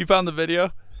 You found the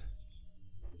video?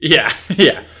 Yeah.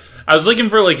 I was looking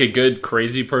for like a good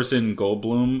crazy person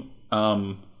Goldblum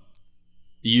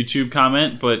YouTube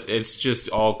comment, but it's just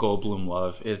all Goldblum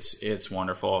love. It's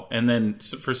wonderful. And then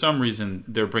for some reason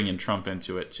they're bringing Trump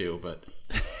into it too, but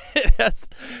it has.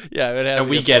 And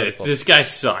we get it. This guy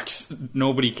sucks.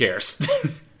 Nobody cares.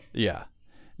 Yeah.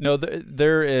 No,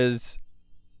 there is.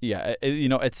 Yeah,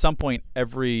 at some point,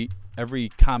 every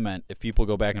comment, if people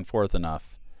go back and forth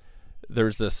enough,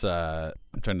 there's this. I'm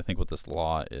trying to think what this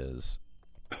law is.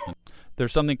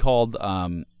 There's something called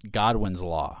Godwin's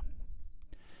law,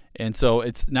 and so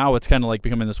it's kind of like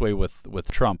becoming this way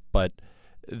with Trump. But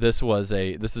this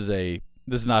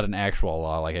is not an actual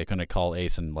law. Like I couldn't call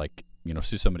Ace and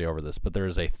sue somebody over this. But there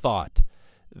is a thought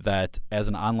that as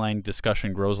an online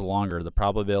discussion grows longer, the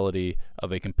probability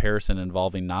of a comparison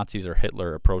involving Nazis or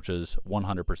Hitler approaches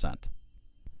 100%.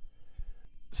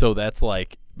 So that's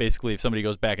like basically if somebody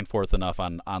goes back and forth enough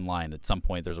online, at some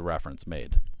point there's a reference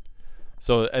made.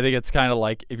 So I think it's kind of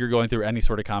like if you're going through any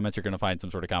sort of comments, you're going to find some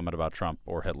sort of comment about Trump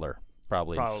or Hitler,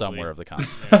 probably. Somewhere of the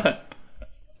comments.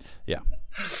 Yeah.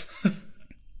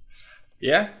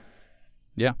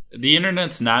 Yeah. The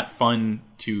internet's not fun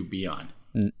to be on.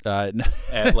 No. at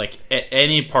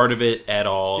any part of it at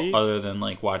all, Steve? other than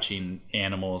like watching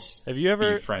animals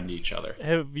befriend each other.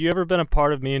 Have you ever been a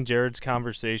part of me and Jared's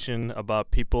conversation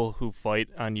about people who fight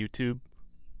on YouTube?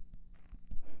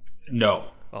 No.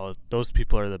 Oh, those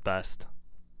people are the best.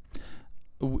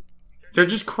 They're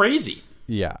just crazy.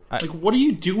 Yeah. What are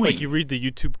you doing? Like you read the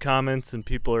YouTube comments and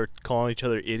people are calling each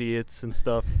other idiots and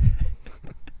stuff.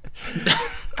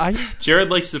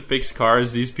 Jared likes to fix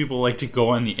cars. These people like to go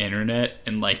on the internet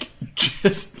and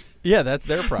just that's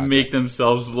their project. Make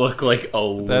themselves look like a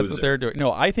loser. That's what they're doing.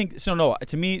 No, I think so. No,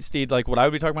 to me, Steve, like what I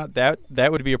would be talking about,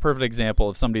 that would be a perfect example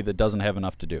of somebody that doesn't have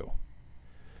enough to do.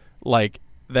 I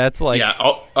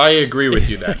agree with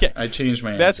you there. Okay. I changed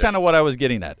my answer. That's kind of what I was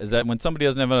getting at. Is that when somebody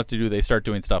doesn't have enough to do, they start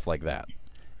doing stuff like that.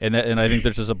 And I think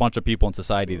there's just a bunch of people in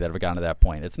society that have gotten to that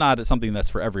point. It's not something that's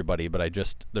for everybody, but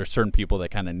there's certain people that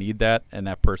kind of need that, and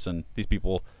these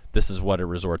people, this is what it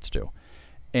resorts to.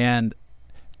 And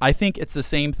I think it's the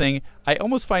same thing. I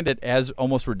almost find it as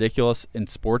almost ridiculous in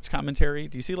sports commentary.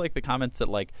 Do you see the comments that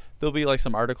there'll be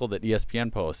some article that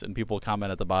ESPN posts and people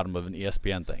comment at the bottom of an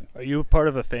ESPN thing? Are you part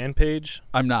of a fan page?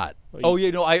 I'm not. I'm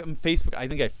Facebook. I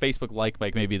think I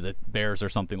Facebook maybe the Bears or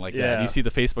something like that. You see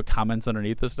the Facebook comments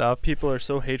underneath the stuff. People are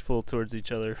so hateful towards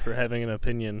each other for having an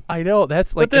opinion. I know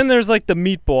that's but then there's the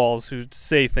meatballs who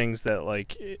say things that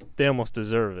they almost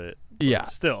deserve it. Yeah.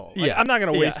 Still, I'm not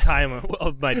gonna waste time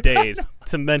of my day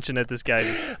to mention that this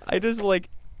guy's. I just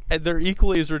and they're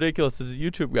equally as ridiculous as the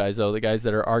YouTube guys, though. The guys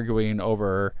that are arguing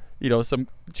over some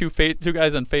two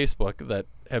guys on Facebook that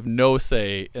have no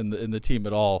say in the team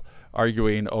at all,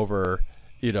 arguing over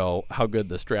how good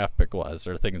this draft pick was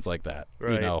or things like that.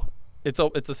 Right. It's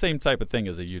the same type of thing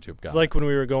as a YouTube guy. It's like when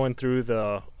we were going through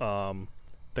the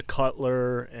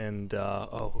Cutler and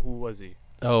who was he?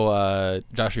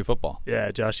 Joshy Football.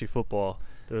 Yeah, Joshy Football.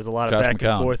 There was a lot of Josh back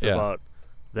McCown, and forth yeah. about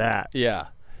that. Yeah,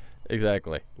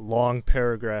 exactly. Long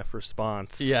paragraph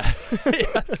response. Yeah.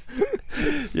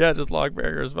 Yeah, just long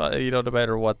paragraphs. No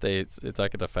matter what it's not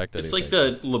going to affect anything. It's like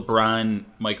the LeBron,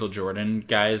 Michael Jordan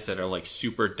guys that are like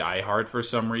super diehard for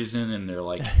some reason, and they're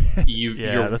like, that's a good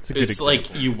it's example.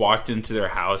 like you walked into their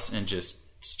house and just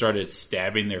started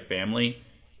stabbing their family.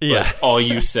 Yeah. But all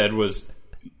you said was,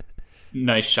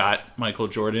 "Nice shot, Michael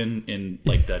Jordan," in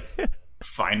like the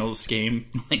finals game.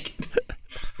 Like,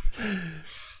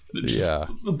 yeah,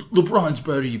 LeBron's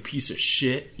better, you piece of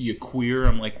shit, you queer.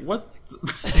 I'm like, what?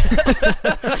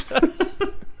 I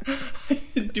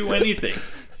didn't do anything.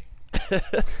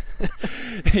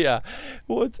 Yeah.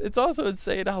 Well, it's also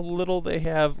insane how little they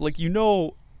have. Like,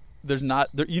 there's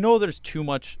too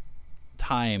much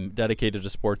time dedicated to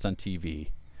sports on TV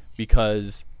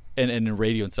because and in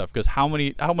radio and stuff, because how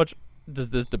much does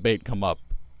this debate come up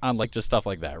on, like, just stuff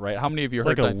like that, right? How many of you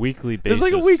heard like a weekly basis?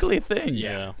 It's like a weekly thing.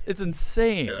 Yeah. It's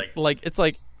insane.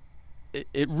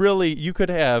 It really, you could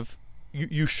have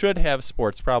you should have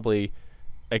sports probably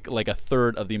like a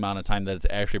third of the amount of time that it's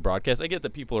actually broadcast. I get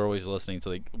that people are always listening,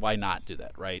 so why not do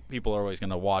that, right? People are always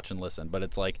going to watch and listen, but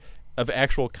it's like of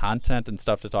actual content and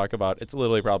stuff to talk about, it's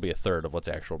literally probably a third of what's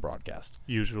actual broadcast.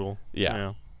 Usual.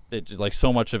 Yeah. It's like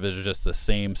so much of it is just the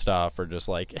same stuff, or just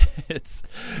like it's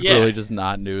really just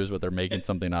not news, but they're making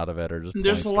something out of it, or just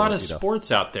there's a lot of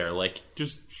sports out there. Like,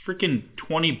 there's freaking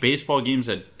 20 baseball games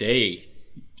a day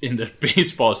in the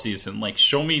baseball season. Like,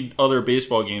 show me other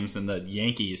baseball games than the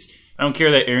Yankees. I don't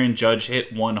care that Aaron Judge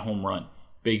hit 1 home run.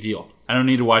 Big deal. I don't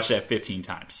need to watch that 15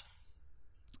 times.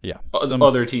 Yeah.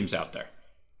 Other teams out there.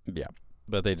 Yeah.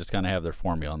 But they just kind of have their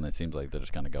formula, and it seems like they're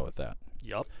just going to go with that.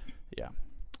 Yup. Yeah.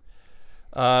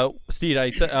 Steve, I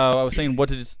was saying,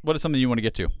 what is something you want to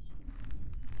get to?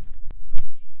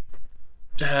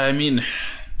 I mean,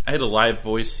 I had a live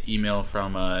voice email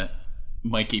from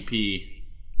Mikey P.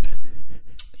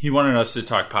 He wanted us to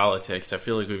talk politics. I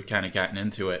feel like we've kind of gotten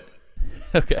into it.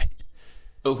 Okay.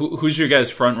 Who's your guys'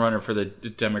 front runner for the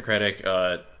Democratic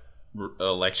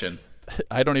election?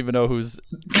 I don't even know who's.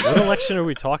 What election are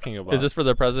we talking about? Is this for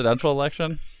the presidential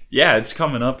election? Yeah, it's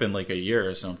coming up in like a year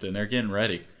or something. They're getting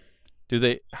ready.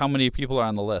 How many people are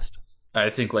on the list? I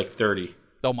think like 30.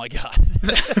 Oh my God.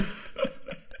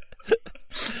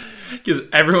 Because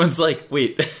everyone's like,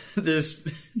 wait, this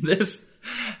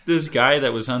guy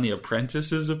that was on The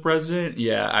Apprentice is a president?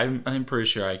 Yeah, I'm pretty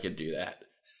sure I could do that.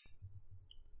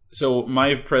 So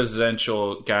my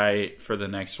presidential guy for the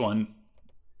next one,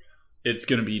 it's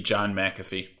going to be John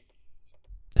McAfee.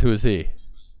 Who is he?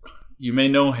 You may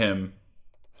know him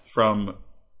from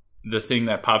the thing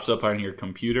that pops up on your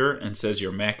computer and says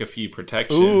your McAfee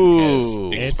protection has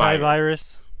expired.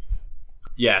 Antivirus?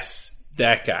 Yes,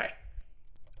 that guy.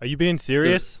 Are you being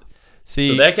serious?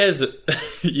 So that guy's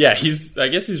I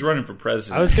guess he's running for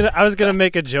president. I was gonna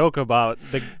make a joke about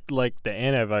the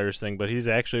antivirus thing, but he's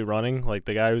actually running, like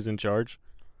the guy who's in charge.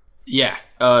 Yeah,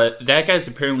 that guy's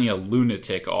apparently a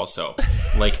lunatic also,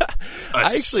 like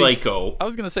psycho. I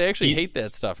was going to say I actually hate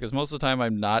that stuff, because most of the time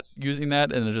I'm not using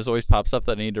that, and it just always pops up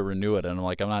that I need to renew it, and I'm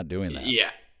like, I'm not doing that.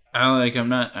 Yeah, I'm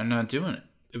not doing it.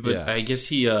 But yeah. I guess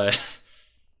he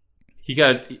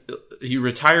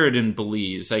retired in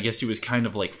Belize. I guess he was kind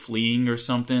of like fleeing or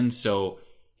something. So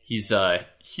he's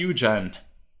huge on,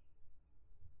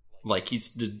 like,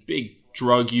 he's the big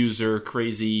drug user,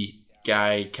 crazy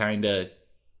guy, kind of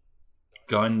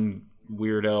gun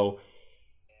weirdo,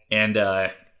 and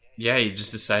he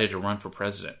just decided to run for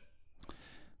president.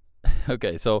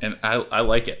 Okay, so and I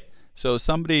like it. So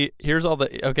here's all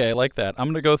the I like that. I'm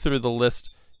gonna go through the list,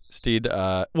 Steed.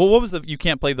 Well, what was you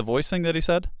can't play the voice thing that he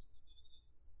said?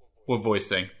 What voice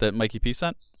thing? That Mikey P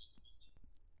sent?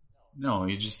 No,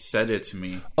 he just said it to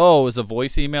me. Oh, it was a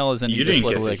voice email, as in you he just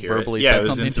didn't like hear verbally it. Yeah, said it was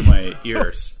something? into my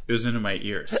ears. It was into my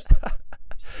ears.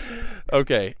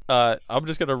 Okay, I'm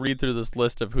just going to read through this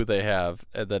list of who they have,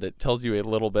 and then it tells you a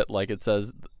little bit, like it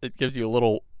gives you a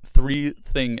little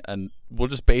 3-thing, and we'll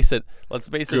just let's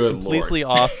base this completely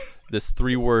off this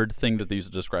 3-word thing that these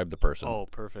describe the person. Oh,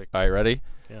 perfect. All right, ready?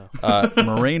 Yeah.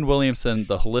 Maureen Williamson,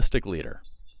 the holistic leader.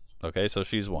 Okay, so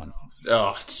she's one.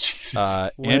 Oh, Jesus.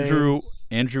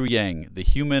 Andrew Yang, the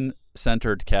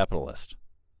human-centered capitalist.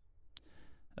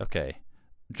 Okay.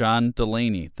 John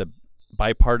Delaney, the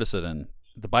bipartisan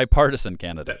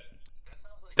candidate.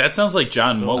 That sounds like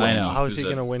John Mullen. I know. How is he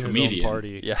going to win comedian. his own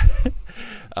party?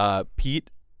 Yeah. Pete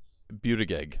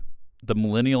Buttigieg, the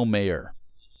millennial mayor.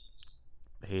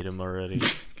 I hate him already.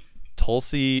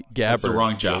 Tulsi Gabbard, That's the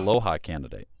wrong job. the Aloha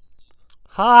candidate.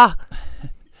 Ha!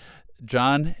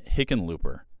 John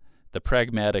Hickenlooper, the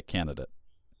pragmatic candidate.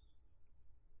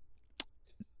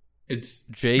 It's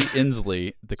Jay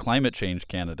Inslee, the climate change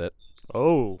candidate.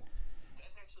 Oh.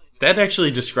 That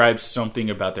actually describes something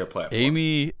about their platform.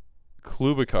 Amy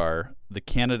Klobuchar, the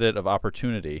candidate of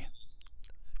opportunity.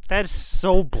 That's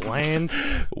so bland.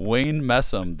 Wayne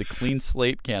Messam, the clean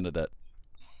slate candidate.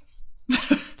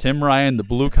 Tim Ryan, the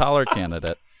blue collar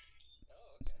candidate.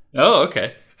 Oh,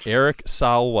 okay. Eric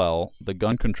Salwell, the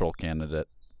gun control candidate.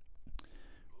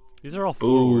 These are all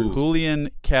forwards. Julian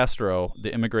Castro,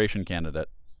 the immigration candidate.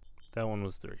 That one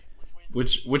was 3.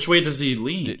 Which way does he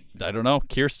lean? I don't know.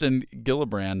 Kirsten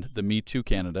Gillibrand, the Me Too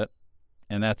candidate.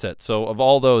 And that's it. So of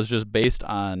all those, just based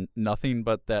on nothing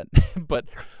but that, but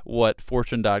what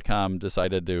Fortune.com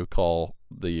decided to call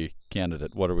the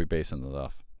candidate, what are we basing it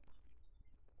off?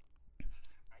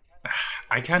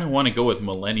 I kind of want to go with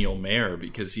Millennial Mayor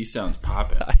because he sounds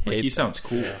poppin'. Like, he sounds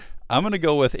cool. I'm going to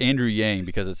go with Andrew Yang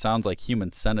because it sounds like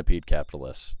human centipede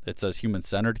capitalist. It says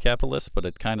human-centered capitalist, but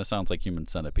it kind of sounds like human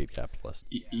centipede capitalist.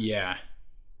 Yeah.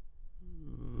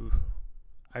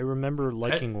 I remember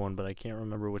liking one, but I can't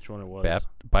remember which one it was.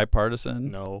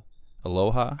 Bipartisan? No.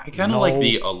 Aloha? I kind of like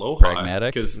the Aloha.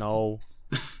 Pragmatic? No.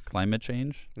 Climate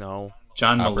change? No.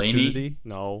 John Mulaney? Opportunity?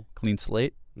 No. Clean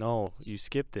slate? No. You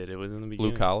skipped it. It was in the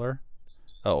beginning. Blue collar?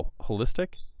 Oh,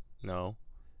 holistic? No.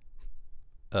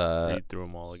 Read through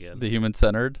them all again. The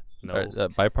human-centered? No.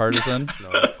 Bipartisan?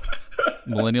 No.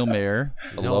 Millennial mayor?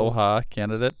 No. Aloha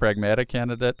candidate? Pragmatic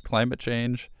candidate? Climate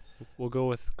change? We'll go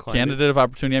with climate. Candidate of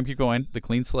opportunity. I'm keep going. The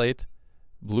clean slate,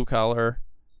 blue collar,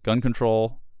 gun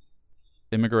control,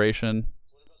 immigration.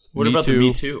 What about the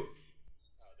Me Too?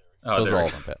 Those are all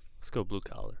of them, Pat. Let's go blue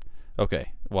collar.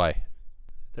 Okay. Why?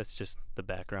 That's just the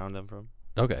background I'm from.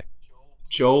 Okay.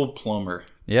 Joe Plumber.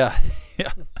 Yeah.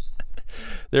 Yeah.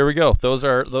 There we go. Those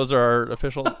are our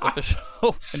official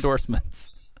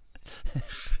endorsements.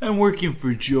 I'm working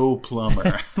for Joe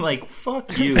Plumber. Like,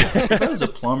 fuck you. If I was a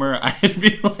plumber, I'd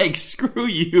be like, screw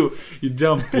you, you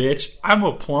dumb bitch. I'm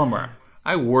a plumber.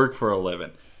 I work for a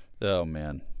living. Oh,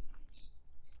 man.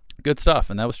 Good stuff.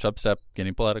 And that was Chubstep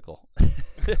getting political.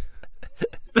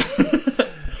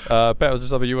 Pat, was there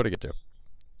something you want to get to?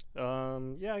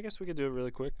 Yeah, I guess we could do it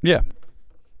really quick. Yeah.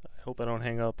 I hope I don't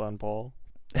hang up on Paul.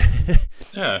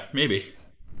 Yeah, maybe.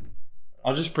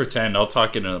 I'll just pretend. I'll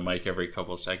talk into the mic every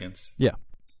couple of seconds. Yeah.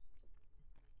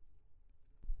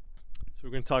 So we're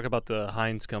going to talk about the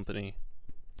Heinz company.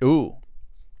 Ooh.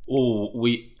 Ooh,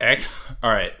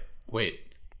 all right, wait.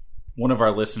 One of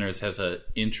our listeners has an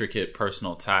intricate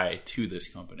personal tie to this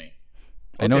company.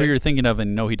 I know who you're thinking of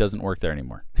and know he doesn't work there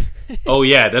anymore. Oh,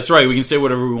 yeah, that's right. We can say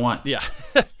whatever we want. Yeah.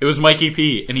 It was Mikey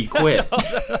P, and he quit.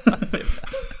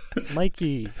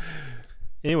 Mikey.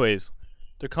 Anyways,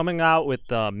 they're coming out with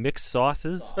mixed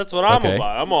sauces. That's what I'm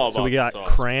about. I'm all about So we got sauce.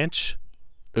 Cranch.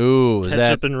 Ooh, is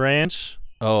ketchup that... and ranch.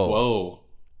 Oh. Whoa.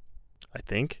 I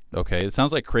think. Okay, it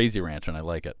sounds like Crazy Ranch, and I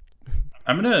like it.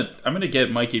 I'm gonna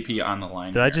get Mikey P on the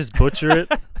line. Did I just butcher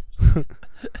it?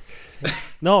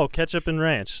 No, ketchup and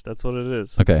ranch. That's what it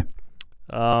is. Okay.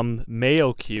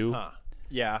 Mayo Q.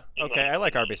 Yeah. Okay, I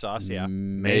like Arby's sauce, yeah.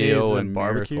 Mayo and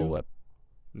barbecue? Miracle Whip.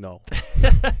 No.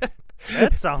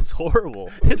 That sounds horrible.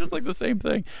 It's just like the same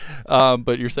thing.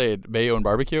 But you're saying mayo and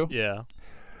barbecue? Yeah.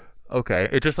 Okay.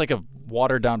 It's just like a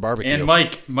watered down barbecue. And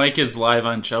Mike is live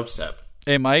on Chubstep.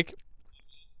 Hey, Mike.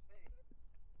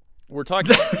 We're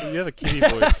talking. You have a kitty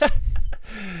voice.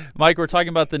 Mike, we're talking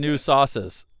about the new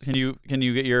sauces. Can you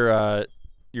get your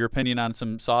opinion on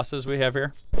some sauces we have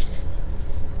here?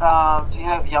 Do you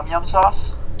have yum yum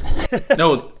sauce?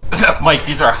 No, Mike,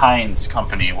 these are Heinz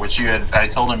Company, which I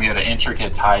told him you had an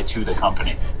intricate tie to the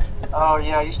company. Oh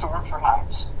yeah, I used to work for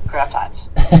Heinz, Kraft Heinz.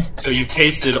 So you've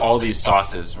tasted all these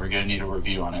sauces. We're going to need a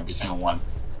review on every single one.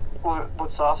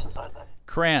 What sauces are they?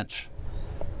 Cranch.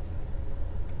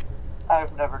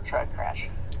 I've never tried Cranch.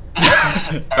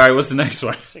 All right, what's the next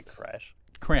one? Crash.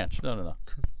 Cranch. No.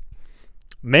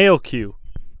 Mayo Q.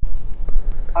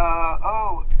 I've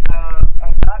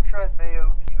not tried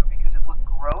Mayo Q because it looked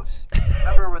gross.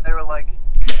 Remember when they were like,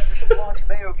 "You should launch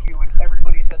Mayo Q," and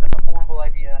everybody said that's a horrible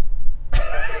idea. But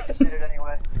they just did it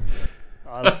anyway.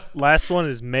 Last one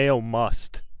is Mayo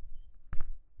Must.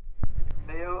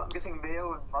 Mayo, I'm guessing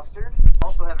mayo and mustard.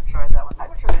 Also haven't tried that one. I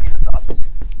haven't tried any of the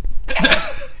sauces.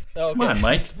 Okay. Come on,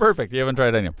 Mike. It's perfect. You haven't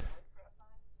tried any of them.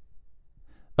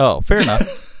 Oh, fair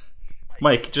enough.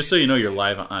 Mike, just so you know, you're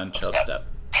live on Chubstep.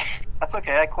 That's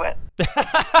okay. I quit.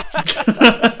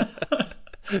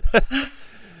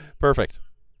 Perfect.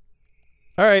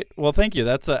 All right. Well, thank you.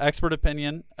 That's expert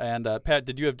opinion. And Pat,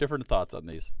 did you have different thoughts on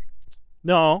these?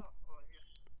 No.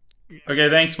 Okay,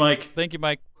 thanks, Mike. Thank you,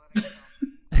 Mike.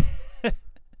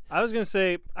 I was gonna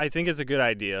say I think it's a good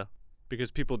idea because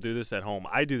people do this at home.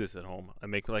 I do this at home. I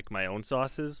make like my own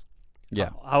sauces.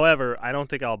 Yeah. However, I don't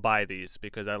think I'll buy these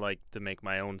because I like to make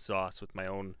my own sauce with my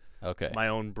own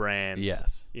brands.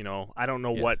 Yes. You know, I don't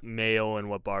know what mayo and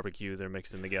what barbecue they're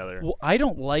mixing together. Well, I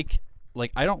don't like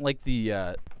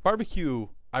the barbecue.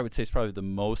 I would say is probably the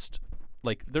most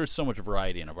there's so much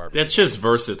variety in a barbecue. That's just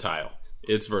versatile.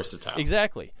 It's versatile.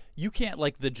 Exactly. You can't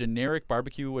like the generic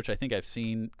barbecue, which I think I've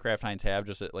seen Kraft Heinz have,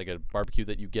 just like a barbecue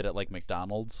that you get at like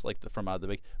McDonald's, from out of the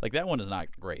big. Like that one is not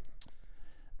great.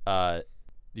 Do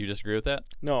you disagree with that?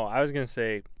 No, I was gonna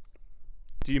say,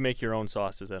 do you make your own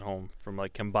sauces at home from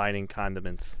like combining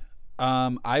condiments?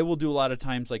 I will do a lot of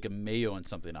times like a mayo and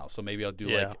something else. So maybe I'll do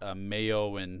like a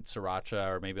mayo and sriracha,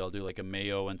 or maybe I'll do like a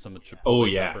mayo and some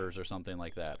chipotle peppers or something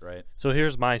like that, right? So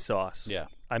here's my sauce. Yeah.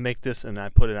 I make this and I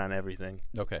put it on everything.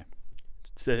 Okay.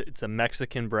 It's a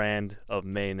Mexican brand of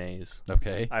mayonnaise.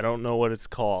 Okay. I don't know what it's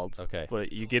called. Okay.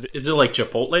 But you get it. Is it like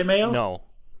Chipotle mayo? No.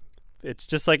 It's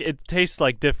just like it tastes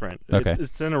like different. Okay.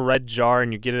 It's in a red jar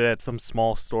and you get it at some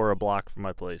small store a block from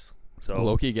my place. So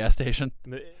Loki gas station.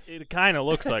 It kind of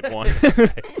looks like one.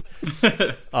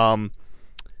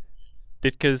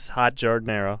 Ditka's hot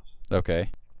jardinera. Okay.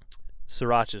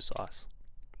 Sriracha sauce.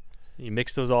 You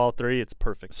mix those all three, it's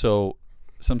perfect. So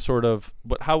some sort of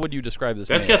how would you describe this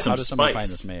That's mayo? got some how does someone find spice.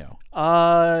 this mayo?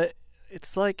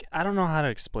 It's like I don't know how to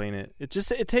explain it. It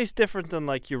tastes different than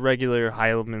like your regular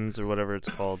Heilemann's or whatever it's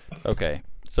called. Okay.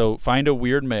 So find a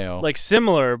weird mayo. Like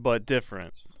similar but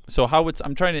different. So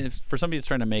I'm trying to for somebody that's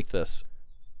trying to make this.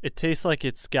 It tastes like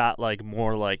it's got like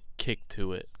more like kick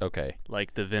to it. Okay.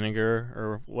 Like the vinegar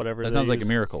or whatever. That sounds like a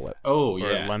Miracle Whip. Oh,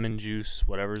 or yeah. lemon juice,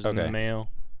 whatever's in the mayo.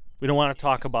 We don't want to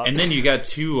talk about. And then you got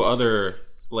two other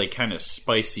like kind of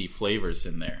spicy flavors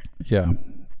in there. Yeah.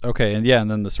 Okay. And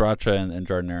then the sriracha and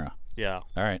jardinera. Yeah.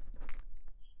 All right.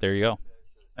 There you go.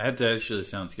 That actually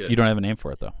sounds good. You don't have a name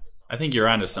for it though. I think you're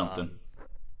onto something.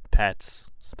 Pat's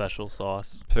special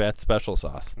sauce. Pat's special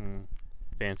sauce.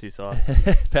 Fancy sauce.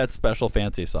 Pat's special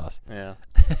fancy sauce. Yeah.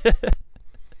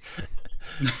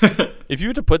 If you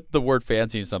were to put the word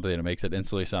fancy in something, it makes it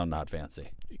instantly sound not fancy.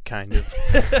 Kind of.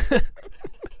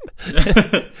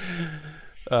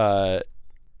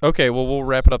 Okay, well, we'll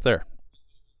wrap it up there.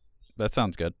 That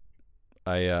sounds good.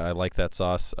 I like that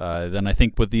sauce. Then I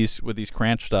think with these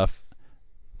cranch stuff,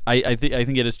 I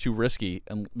think it is too risky,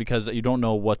 and because you don't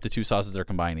know what the two sauces they're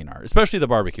combining are, especially the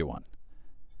barbecue one.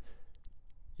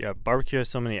 Yeah, barbecue has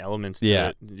so many elements to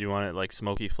it. You want it like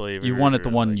smoky flavor. You want it the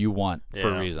one you want for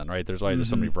a reason, right? There's why there's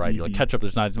so many varieties. Like ketchup,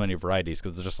 there's not as many varieties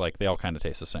because it's just like they all kind of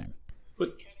taste the same.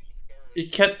 But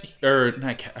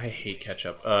I hate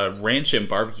ketchup. Ranch and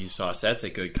barbecue sauce. That's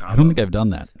a good combo. I don't think I've done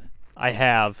that. I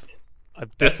have.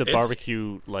 I've dipped the It's-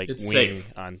 barbecue it's wing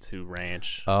safe. onto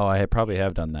ranch. Oh, I probably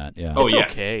have done that. Yeah. Oh, It's yeah.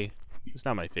 okay. It's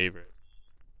not my favorite.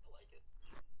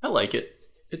 I like it.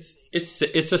 It's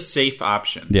a safe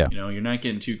option. Yeah. You know, you're not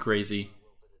getting too crazy,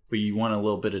 but you want a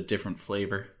little bit of different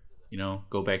flavor. You know,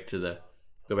 go back to the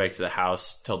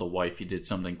house, tell the wife you did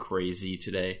something crazy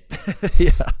today.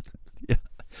 Yeah,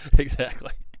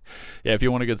 exactly. Yeah, if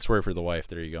you want a good story for the wife,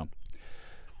 there you go.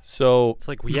 So it's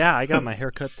like, yeah, I got my hair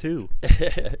cut too.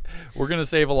 We're gonna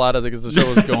save a lot of because the show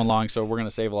is going long, so we're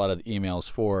gonna save a lot of the emails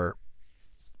for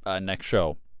next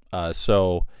show.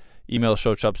 So email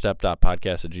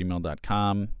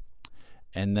showchubstep.podcast@gmail.com,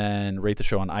 and then rate the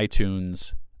show on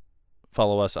iTunes.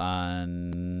 Follow us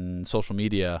on social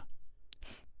media,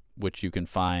 which you can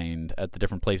find at the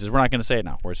different places. We're not going to say it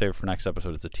now. We're going to save it for next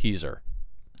episode. It's a teaser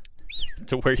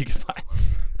to where you can find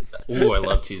us. Ooh, I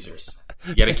love teasers.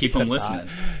 You got to keep them That's listening.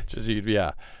 hot.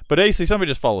 Yeah. But basically, somebody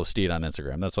just follow Steed on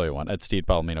Instagram. That's all you want. At Steed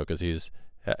Palomino, because he's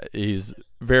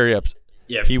very upset.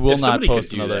 Yeah, he will if not somebody could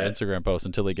post do another that. Instagram post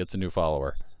until he gets a new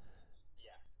follower.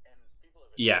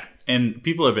 Yeah, and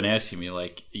people have been asking me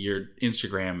like, your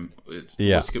Instagram,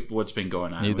 Yeah. what's been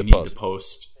going on? Need We to need post. to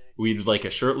post. We'd like a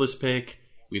shirtless pic.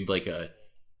 We'd like a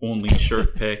only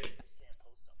shirt pic.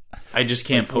 I just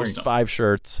can't Like wearing post them. 5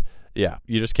 shirts. Yeah,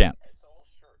 you just can't.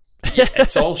 Yeah,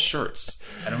 it's all shirts.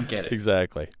 I don't get it.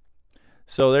 Exactly.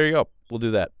 So there you go. We'll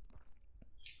do that.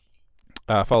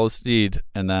 Follow Steed,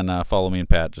 and then follow me and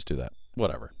Pat. Just do that.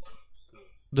 Whatever.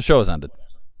 The show has ended.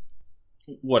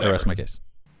 Whatever. I rest my case.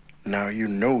 Now you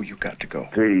know you got to go.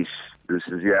 Peace. This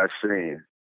is Yasin.